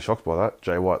 Pretty shocked by that.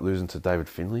 Jay White losing to David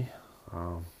Finlay.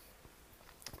 Tell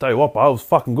you what, but it was a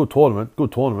fucking good tournament.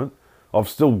 Good tournament. I've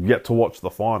still yet to watch the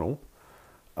final.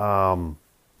 But,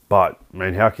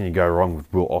 man, how can you go wrong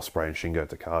with Will Ospreay and Shingo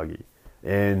Takagi?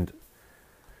 And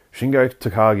Shingo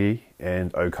Takagi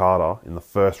and Okada in the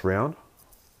first round.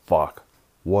 Fuck.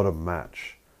 What a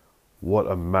match. What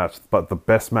a match. But the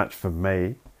best match for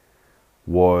me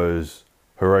was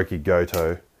Hiroki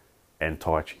Goto, and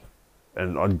Taichi.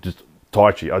 And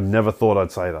Taichi, I never thought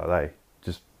I'd say that,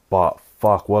 but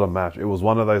fuck, what a match. It was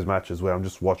one of those matches where I'm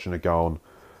just watching it going,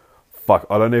 fuck,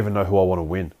 I don't even know who I want to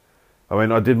win. I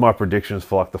mean, I did my predictions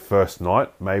for like the first night,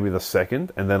 maybe the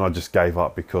second, and then I just gave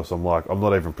up because I'm like, I'm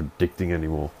not even predicting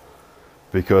anymore.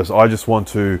 Because I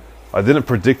didn't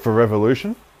predict for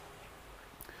Revolution.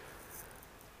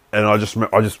 And I just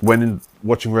went in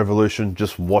watching Revolution,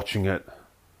 just watching it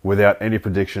without any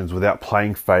predictions, without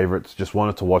playing favourites, just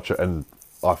wanted to watch it, and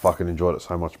I fucking enjoyed it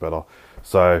so much better.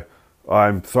 So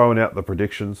I'm throwing out the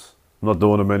predictions, not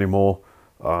doing them anymore.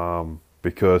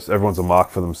 Because everyone's a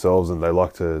mark for themselves and they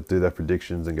like to do their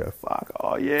predictions and go, fuck,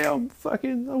 oh yeah, I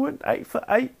went 8 for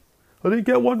 8. I didn't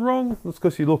get one wrong. That's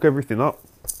because you look everything up.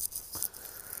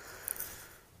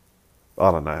 I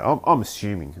don't know. I'm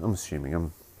assuming.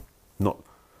 I'm not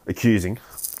accusing.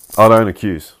 I don't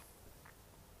accuse.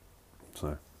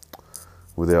 So,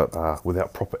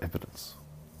 without proper evidence.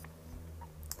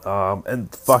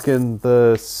 And fucking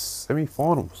the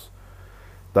semi-finals.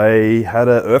 They had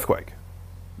an earthquake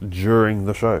during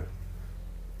the show.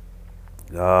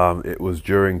 It was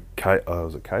during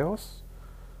was it Chaos?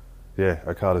 Yeah,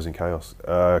 Okada's in Chaos.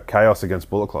 Chaos against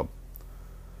Bullet Club.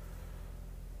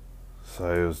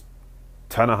 So it was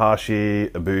Tanahashi,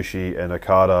 Ibushi, and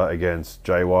Okada against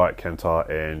Jay White, Kenta,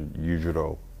 and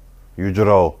Yujiro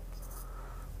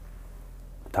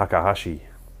Takahashi.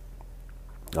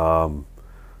 I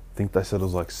think they said it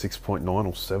was like 6.9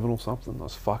 or 7 or something.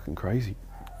 That's fucking crazy.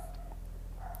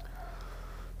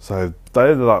 So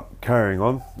they ended up carrying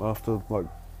on after like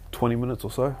 20 minutes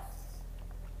or so.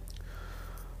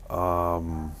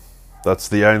 That's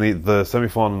the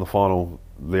semi-final and the final,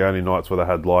 the only nights where they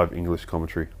had live English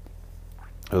commentary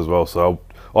as well. So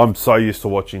I'm so used to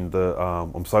watching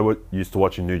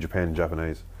New Japan in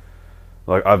Japanese.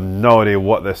 Like, I have no idea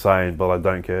what they're saying, but I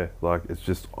don't care. Like,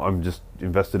 I'm just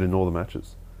invested in all the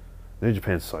matches. New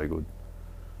Japan's so good.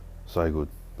 So good.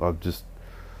 I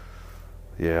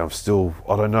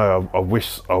don't know. I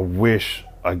wish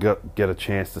I get a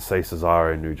chance to see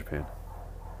Cesaro in New Japan.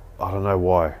 I don't know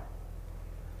why.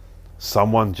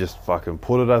 Someone just fucking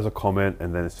put it as a comment,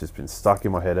 and then it's just been stuck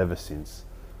in my head ever since.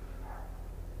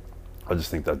 I just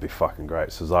think that'd be fucking great.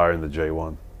 Cesaro in the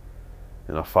G1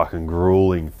 in a fucking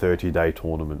grueling 30-day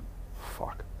tournament.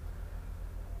 Fuck.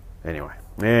 Anyway.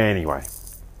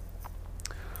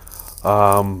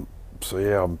 So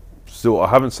yeah, I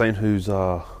haven't seen who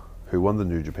won the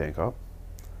New Japan Cup.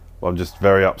 I'm just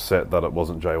very upset that it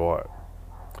wasn't Jay White.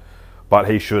 But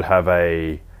he should have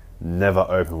a never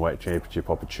openweight championship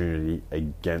opportunity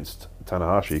against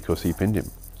Tanahashi because he pinned him.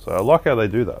 So I like how they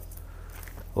do that.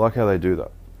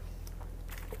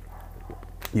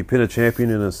 You pin a champion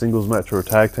in a singles match or a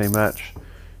tag team match,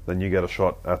 then you get a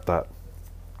shot at that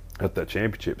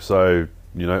championship. So,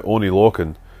 Orny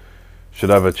Lorcan should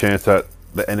have a chance at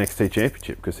the NXT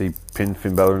championship because he pinned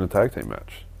Finn Balor in a tag team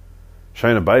match.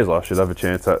 Shayna Baszler should have a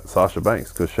chance at Sasha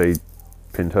Banks because she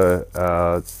pinned her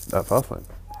at Fastlane.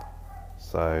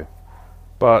 So,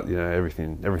 but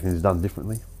everything's done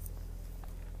differently.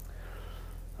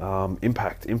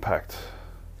 Impact,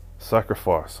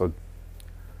 Sacrifice.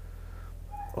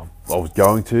 I was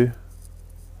going to,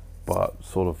 but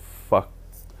sort of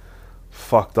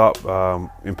fucked up.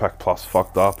 Impact Plus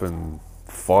fucked up and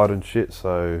fight and shit.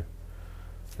 So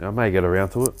I may get around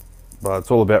to it. But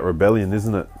it's all about rebellion,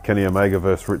 isn't it? Kenny Omega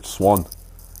versus Rich Swann.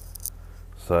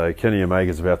 So Kenny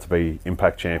Omega's about to be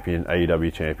Impact Champion,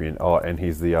 AEW Champion, and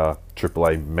he's the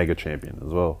AAA Mega Champion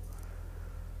as well.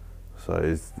 So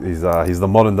he's the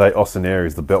modern day Austin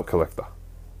Aries, the belt collector.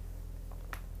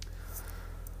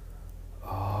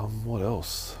 What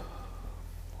else?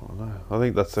 I don't know. I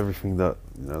think that's everything that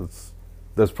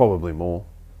there's probably more,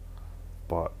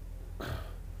 but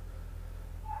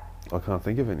I can't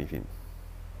think of anything.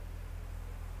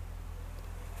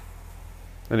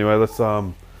 Anyway,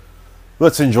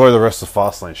 let's enjoy the rest of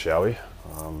Fastlane, shall we?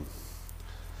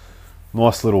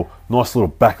 Nice little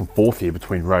back and forth here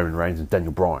between Roman Reigns and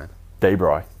Daniel Bryan.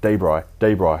 Debray.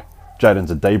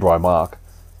 Jaden's a Debray mark.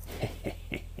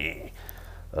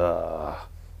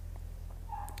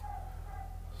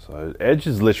 So Edge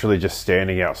is literally just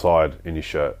standing outside in his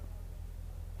shirt.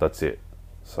 That's it.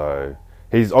 So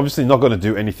he's obviously not going to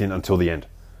do anything until the end.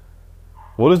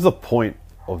 What is the point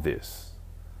of this?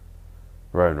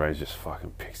 Roman Reigns just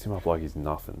fucking picks him up like he's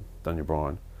nothing. Daniel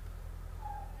Bryan.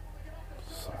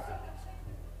 So,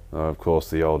 of course,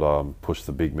 the old push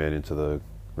the big man into the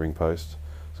ring post.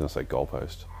 I was going to say goal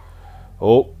post.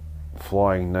 Oh,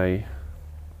 flying knee.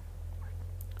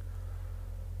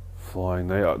 Flying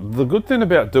knee. The good thing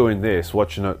about doing this,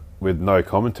 watching it with no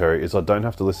commentary, is I don't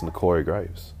have to listen to Corey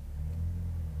Graves.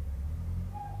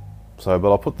 So,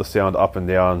 but I'll put the sound up and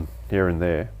down here and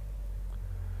there.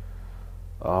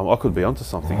 I could be onto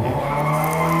something here.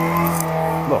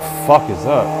 What the fuck is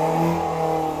that?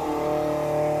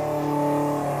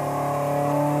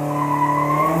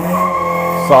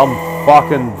 Some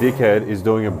fucking dickhead is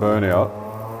doing a burnout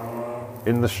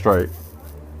in the street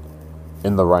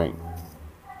in the rain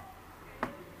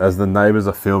as the neighbours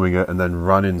are filming it and then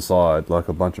run inside like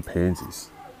a bunch of pansies.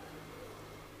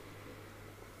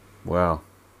 Wow.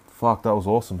 Fuck, that was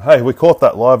awesome. Hey, we caught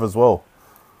that live as well.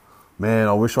 Man,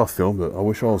 I wish I filmed it. I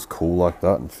wish I was cool like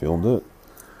that and filmed it.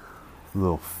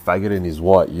 Little faggot in his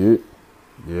white ute.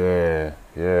 Yeah,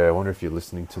 I wonder if you're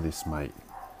listening to this, mate.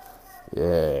 Yeah,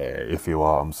 if you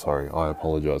are, I'm sorry. I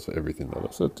apologise for everything that I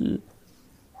said to you.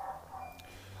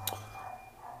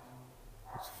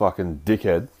 This fucking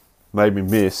dickhead made me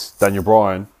miss Daniel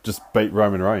Bryan just beat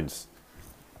Roman Reigns.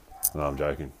 No, I'm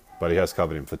joking. But he has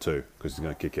covered him for 2 because he's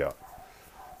going to kick out.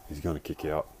 He's going to kick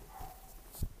out.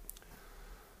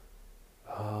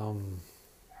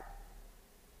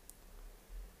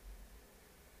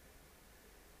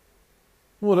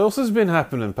 What else has been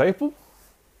happening, people?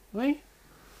 Hey,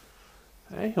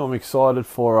 I'm excited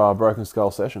for Broken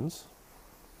Skull Sessions.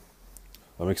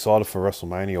 I'm excited for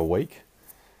WrestleMania week.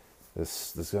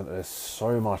 There's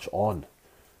so much on.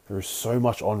 There is so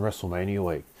much on WrestleMania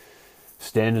week.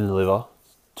 Stand and Deliver,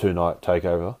 2-night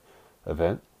takeover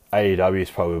event. AEW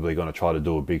is probably going to try to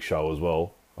do a big show as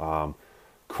well.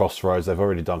 Crossroads, they've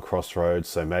already done Crossroads,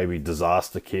 so maybe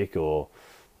Disaster Kick or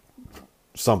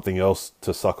something else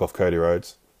to suck off Cody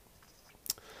Rhodes.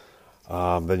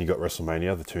 Then you got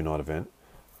WrestleMania, the 2-night event.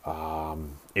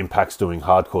 Impact's doing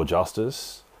Hardcore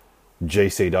Justice.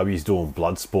 GCW's doing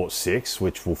Bloodsport 6,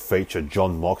 which will feature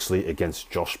Jon Moxley against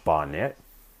Josh Barnett.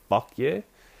 Fuck yeah.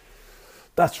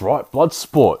 That's right,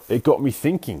 Bloodsport. It got me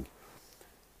thinking.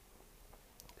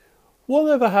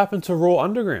 Whatever happened to Raw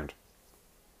Underground?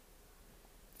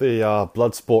 The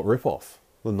Bloodsport ripoff,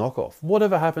 the knockoff.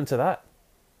 Whatever happened to that?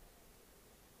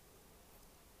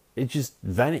 It just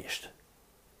vanished.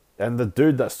 And the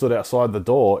dude that stood outside the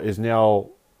door is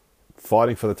now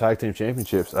fighting for the tag team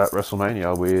championships at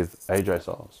WrestleMania with AJ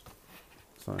Styles.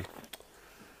 So,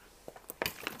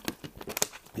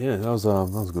 yeah, that was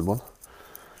a good one.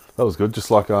 That was good,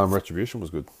 just like Retribution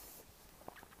was good.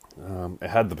 It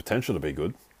had the potential to be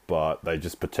good, but they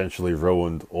just potentially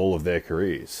ruined all of their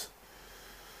careers.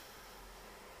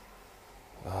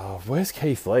 Where's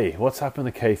Keith Lee? What's happened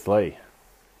to Keith Lee?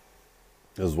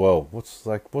 As well,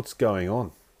 what's going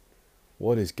on?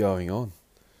 What is going on?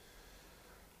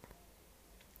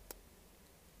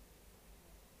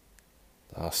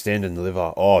 Stand and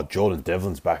Deliver. Oh, Jordan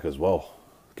Devlin's back as well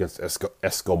against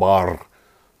Escobar.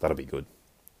 That'll be good.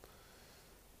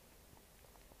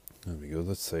 That'll be good.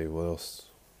 Let's see what else.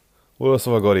 What else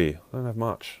have I got here? I don't have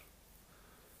much.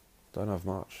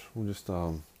 We'll just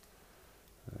there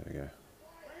you go.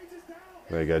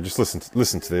 There you go. Just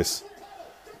listen to this.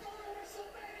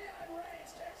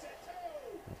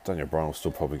 Daniel Bryan will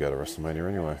still probably go to WrestleMania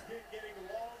anyway.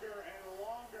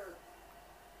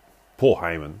 Paul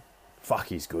Heyman. Fuck,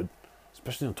 he's good.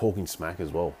 Especially on Talking Smack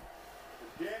as well.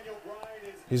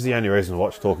 He's the only reason to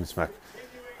watch Talking Smack.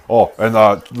 Oh, and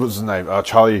what's his name?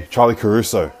 Charlie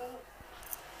Caruso.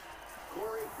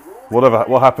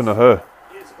 What happened to her?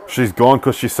 She's gone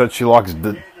because she said she likes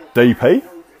DP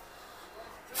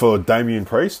for Damian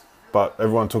Priest, but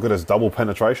everyone took it as double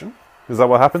penetration. Is that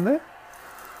what happened there?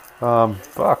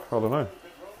 Fuck, I don't know.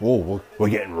 Whoa, we're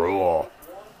getting raw.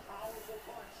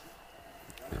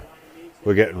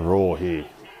 We're getting raw here.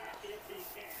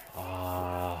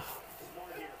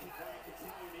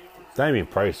 Damian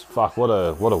Priest, fuck, what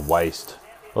a waste.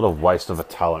 What a waste of a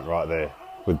talent right there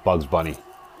with Bugs Bunny.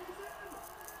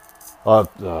 Oh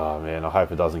man, I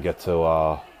hope it doesn't get to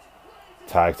a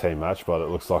tag team match, but it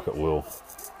looks like it will.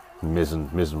 Miz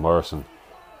and Morrison.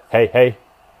 Hey,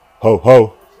 ho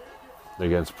ho.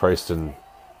 Against Priest and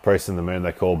the man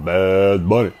they call Bad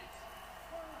Bunny.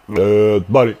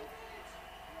 Bad Bunny.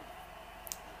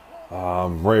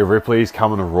 Rhea Ripley's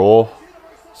coming to Raw.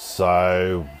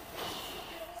 So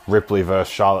Ripley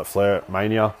versus Charlotte Flair at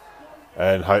Mania.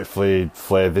 And hopefully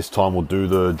Flair this time will do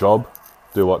the job.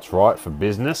 Do what's right for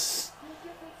business.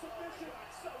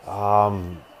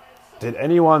 Did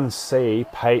anyone see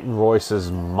Peyton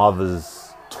Royce's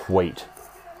mother's tweet?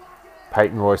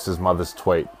 Peyton Royce's mother's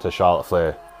tweet to Charlotte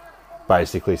Flair.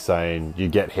 Basically saying, you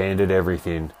get handed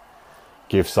everything.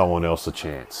 Give someone else a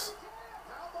chance.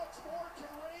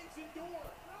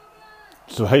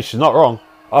 So hey, she's not wrong.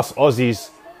 Us Aussies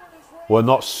We're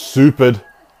not stupid.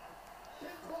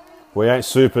 We ain't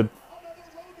stupid.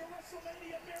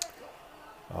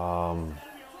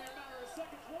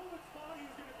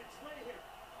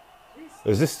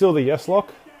 Is this still the yes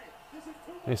lock?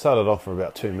 He started off for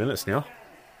about 2 minutes now.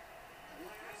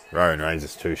 Roman Reigns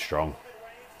is too strong.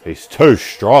 He's too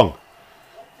strong.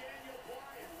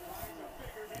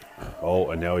 Oh,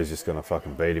 and now he's just going to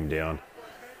fucking beat him down.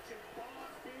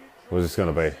 Was this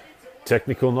going to be?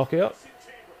 Technical knockout?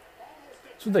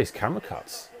 What's with these camera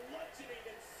cuts?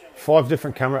 5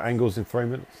 different camera angles in 3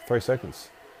 minutes, 3 seconds.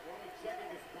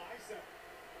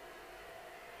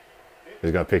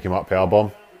 He's going to pick him up,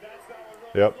 powerbomb.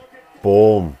 Yep.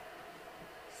 Boom.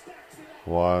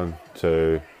 1,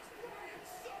 2.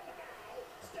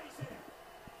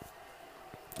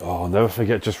 Oh, I'll never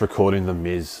forget just recording The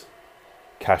Miz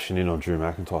cashing in on Drew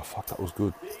McIntyre. Fuck, that was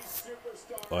good.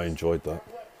 I enjoyed that.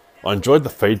 I enjoyed the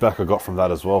feedback I got from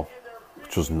that as well,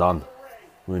 which was none.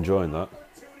 I'm enjoying that.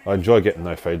 I enjoy getting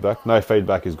no feedback. No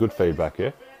feedback is good feedback,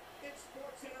 yeah?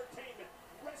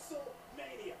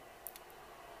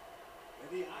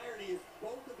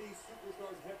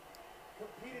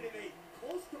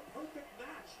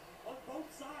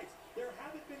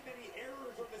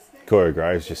 Corey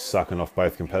Graves just sucking off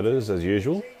both competitors as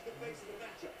usual.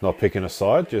 Not picking a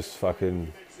side, just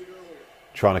fucking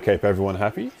trying to keep everyone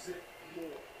happy.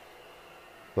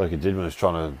 Like he did when he was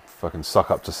trying to fucking suck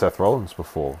up to Seth Rollins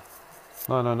before.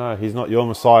 No, he's not your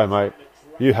Messiah, mate.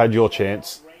 You had your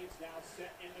chance.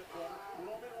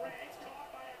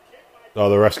 Oh,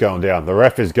 the ref's going down. The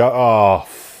ref is oh,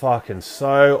 fucking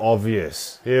so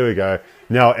obvious. Here we go.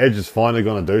 Now Edge is finally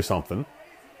going to do something.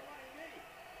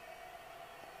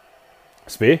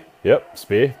 Spear? Yep,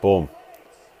 spear. Boom.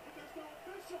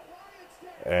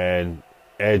 And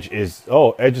Edge is...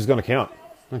 Oh, Edge is going to count.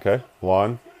 Okay.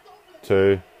 1,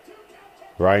 2.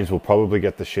 Reigns will probably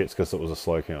get the shits because it was a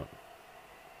slow count.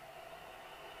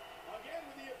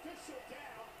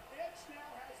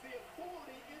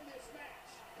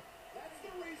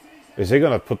 Is he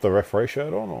going to put the referee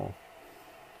shirt on?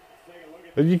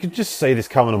 Or you could just see this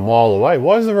coming a mile away.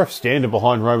 Why is the ref standing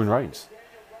behind Roman Reigns?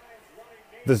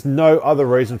 There's no other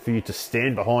reason for you to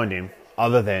stand behind him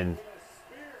other than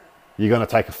you're going to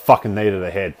take a fucking knee to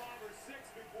the head.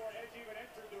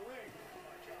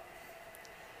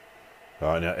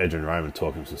 Alright, now Edge and Roman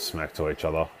talking some smack to each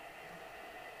other.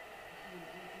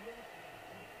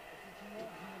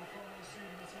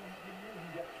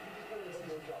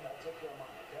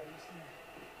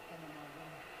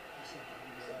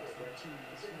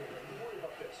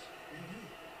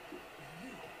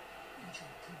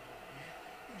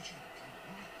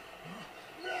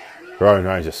 Roman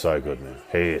Reigns is so good, man.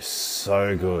 He is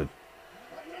so good.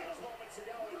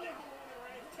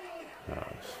 Oh,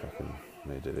 just fucking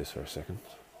need to do this for a second.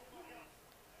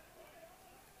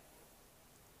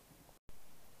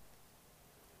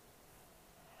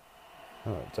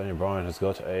 Alright, Daniel Bryan has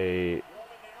got a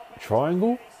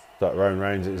triangle that Roman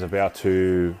Reigns is about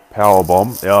to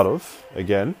powerbomb out of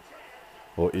again.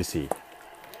 Or is he?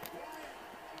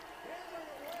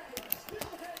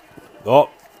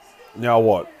 Oh, now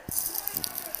what?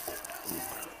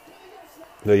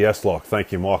 The yes lock.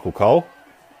 Thank you, Michael Cole.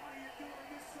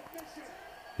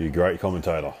 You great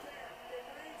commentator.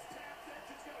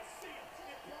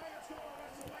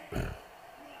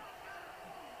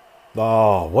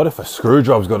 Oh, what if a screw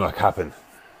job's going to happen?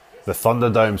 The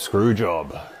Thunderdome screw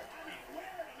job.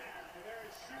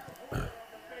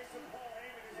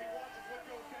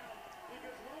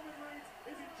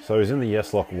 So he's in the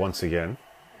yes lock once again.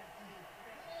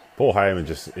 Paul Heyman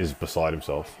just is beside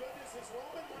himself.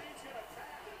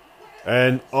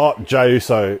 And, oh, Jey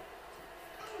Uso.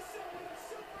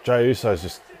 Jey Uso's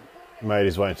just made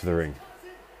his way into the ring.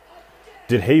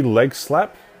 Did he leg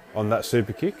slap on that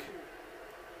super kick?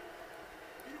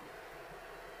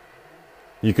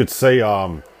 You could see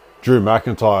Drew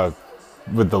McIntyre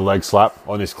with the leg slap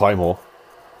on his Claymore.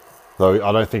 Though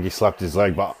I don't think he slapped his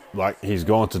leg, but like he's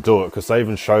going to do it because they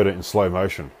even showed it in slow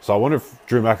motion. So I wonder if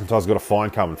Drew McIntyre's got a fine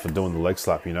coming for doing the leg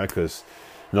slap, you know, because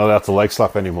you're not allowed to leg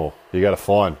slap anymore. You get a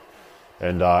fine.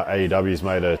 And AEW's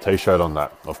made a t-shirt on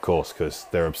that, of course, because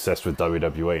they're obsessed with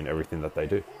WWE and everything that they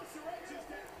do.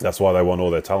 That's why they want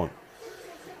all their talent.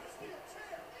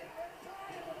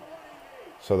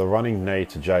 So the running knee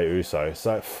to Jey Uso.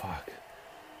 So, fuck.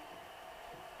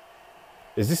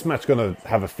 Is this match going to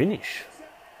have a finish?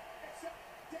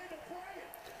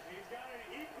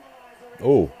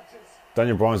 Oh,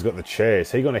 Daniel Bryan's got the chair.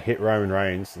 Is he going to hit Roman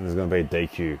Reigns and there's going to be a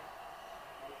DQ?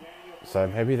 So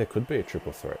maybe there could be a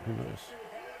triple threat. Who knows?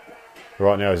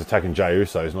 Right now he's attacking Jey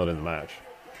Uso. He's not in the match.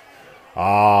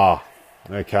 Ah,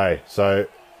 okay. So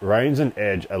Reigns and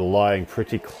Edge are lying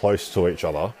pretty close to each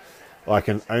other. I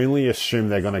can only assume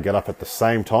they're going to get up at the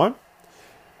same time.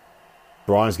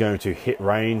 Bryan's going to hit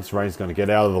Reigns. Reigns is going to get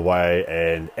out of the way,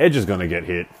 and Edge is going to get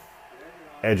hit.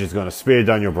 Edge is going to spear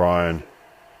Daniel Bryan.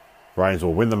 Reigns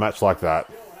will win the match like that.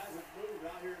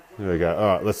 There we go.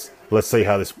 All right, let's see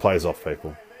how this plays off,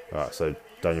 people. All right, so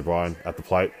Daniel Bryan at the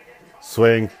plate.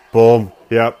 Swing. Boom.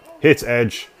 Yep. Hits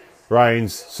Edge.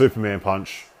 Reigns. Superman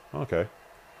punch. Okay.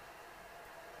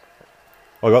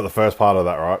 I got the first part of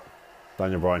that right.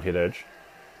 Daniel Bryan hit Edge.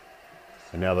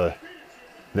 And now the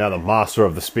master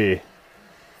of the spear,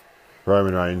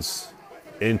 Roman Reigns,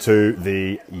 into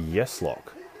the yes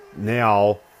lock.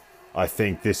 Now, I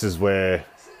think this is where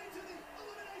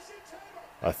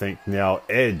now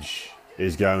Edge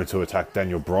is going to attack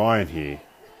Daniel Bryan here.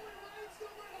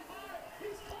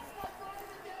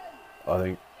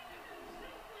 I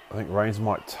think Reigns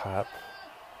might tap.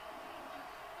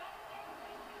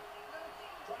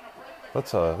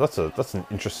 That's an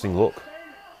interesting look.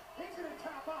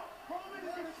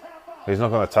 He's not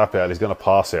going to tap out, he's going to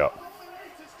pass out.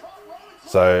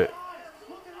 So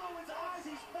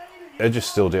Edge is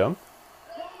still down.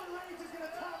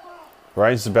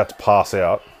 Reigns is about to pass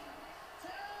out.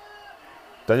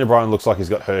 Daniel Bryan looks like he's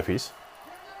got herpes.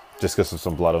 Just because of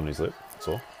some blood on his lip, that's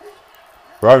all.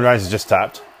 Roman Reigns is just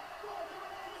tapped.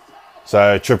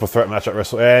 So triple threat match at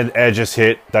WrestleMania. And Edge just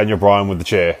hit Daniel Bryan with the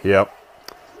chair. Yep.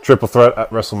 Triple threat at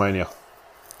WrestleMania.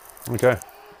 Okay.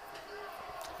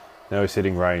 Now he's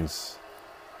hitting Reigns.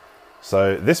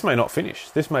 So this may not finish.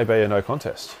 This may be a no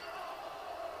contest.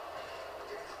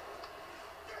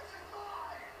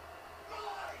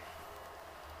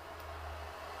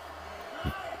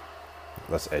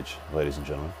 That's Edge, ladies and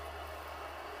gentlemen.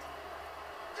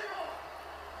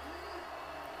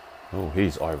 Oh,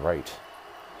 he's irate.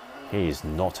 He is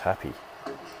not happy.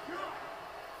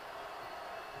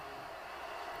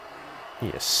 He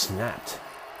is snapped.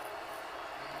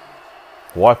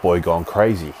 White boy gone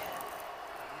crazy.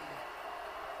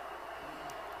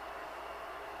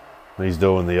 He's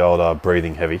doing the old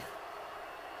breathing heavy.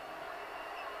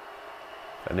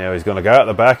 And now he's going to go out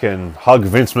the back and hug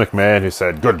Vince McMahon, who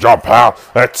said, "Good job, pal.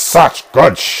 That's such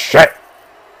good shit."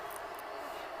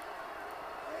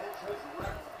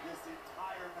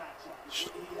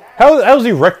 How's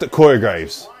he wrecked at Corey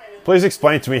Graves? Please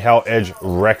explain to me how Edge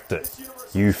wrecked it.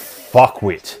 You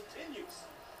fuckwit.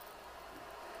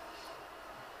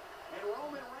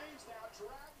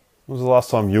 When was the last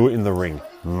time you were in the ring,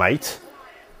 mate?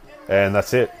 And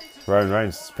that's it. Roman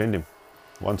Reigns pinned him.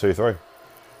 1, 2, 3.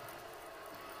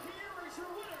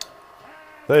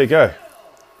 There you go.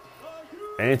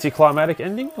 Anticlimactic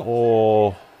ending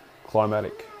or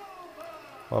climatic?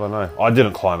 I don't know. I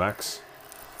didn't climax.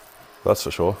 That's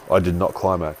for sure. I did not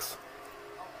climax.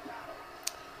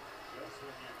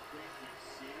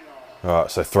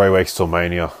 Alright, so 3 weeks till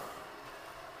Mania.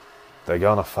 They're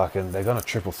gonna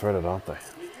triple threat it, aren't they?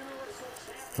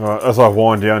 Alright, as I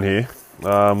wind down here,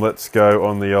 let's go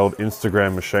on the old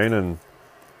Instagram machine and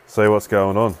see what's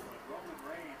going on.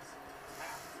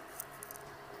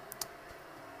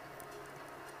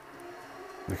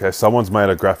 Okay, someone's made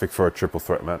a graphic for a triple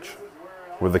threat match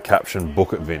with the caption,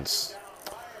 "Book it, Vince."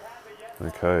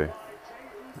 Okay.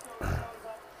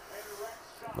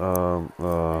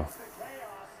 The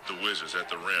Wizards at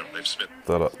the rim. They've spent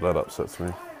That upsets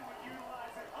me.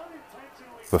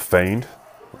 The Fiend.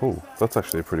 Oh, that's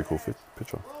actually a pretty cool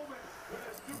picture.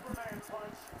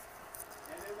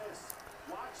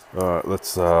 Alright,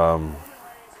 let's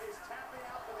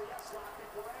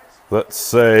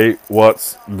see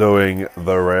what's doing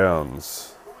the rounds.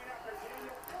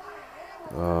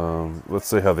 Let's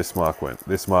see how this mark went.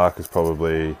 This mark is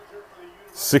probably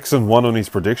 6-1 on his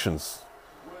predictions.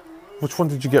 Which one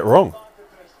did you get wrong?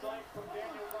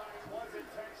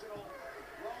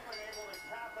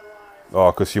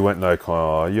 Oh, because you went no con.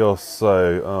 Oh, you're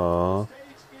so.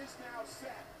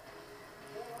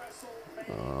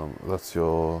 That's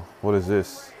your. What is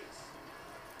this?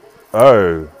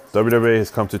 Oh, WWE has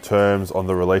come to terms on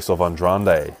the release of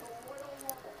Andrade.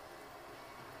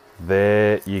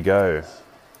 There you go.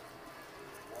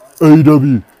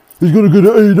 AEW. He's gonna go to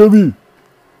AEW.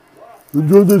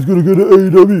 Andrade's gonna go to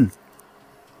AEW.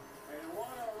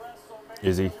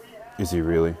 Is he? Is he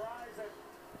really?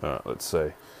 Alright, let's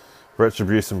see.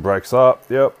 Retribution breaks up.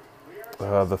 Yep.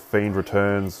 The Fiend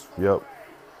returns. Yep.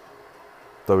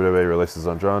 WWE releases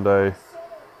Andrade.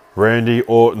 Randy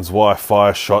Orton's wife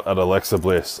fires shot at Alexa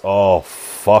Bliss. Oh,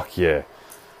 fuck yeah.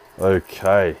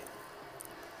 Okay.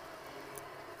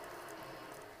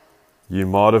 You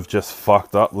might have just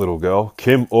fucked up, little girl.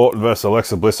 Kim Orton versus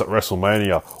Alexa Bliss at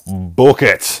WrestleMania. Book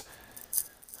it.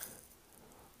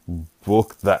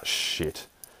 Book that shit.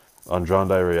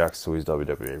 Andrade reacts to his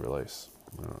WWE release.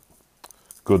 Alright.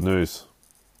 Good news.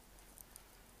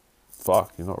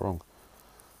 Fuck, you're not wrong.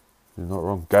 You're not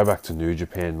wrong. Go back to New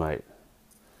Japan, mate.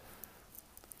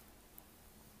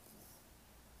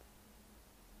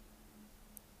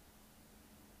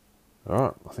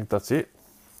 Alright, I think that's it.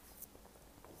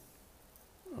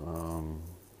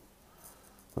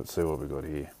 Let's see what we got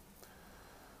here.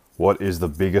 What is the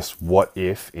biggest what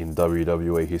if in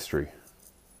WWE history?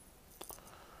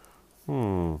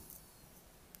 That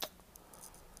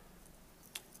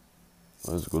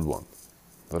is a good one.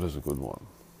 That is a good one.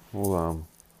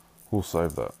 We'll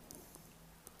save that.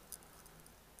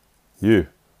 You.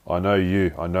 I know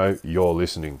you're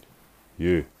listening.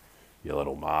 You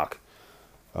little mark.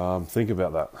 Think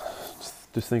about that.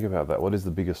 Just think about that. What is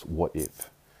the biggest what if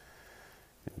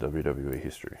in WWE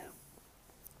history?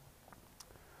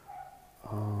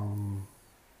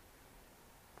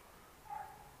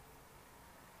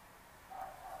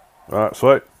 Alright,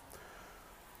 sweet.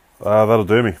 That'll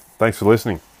do me. Thanks for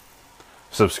listening.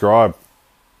 Subscribe,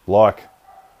 like,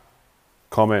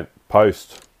 comment,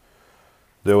 post,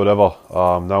 do whatever.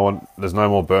 There's no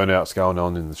more burnouts going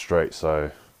on in the street,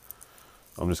 so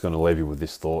I'm just going to leave you with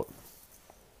this thought.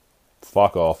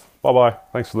 Fuck off. Bye-bye.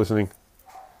 Thanks for listening.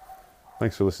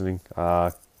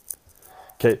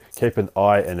 Keep an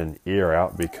eye and an ear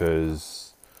out,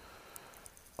 because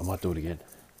I might do it again.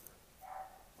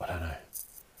 I don't know.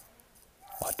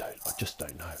 I just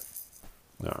don't know.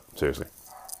 No, seriously.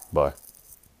 Bye.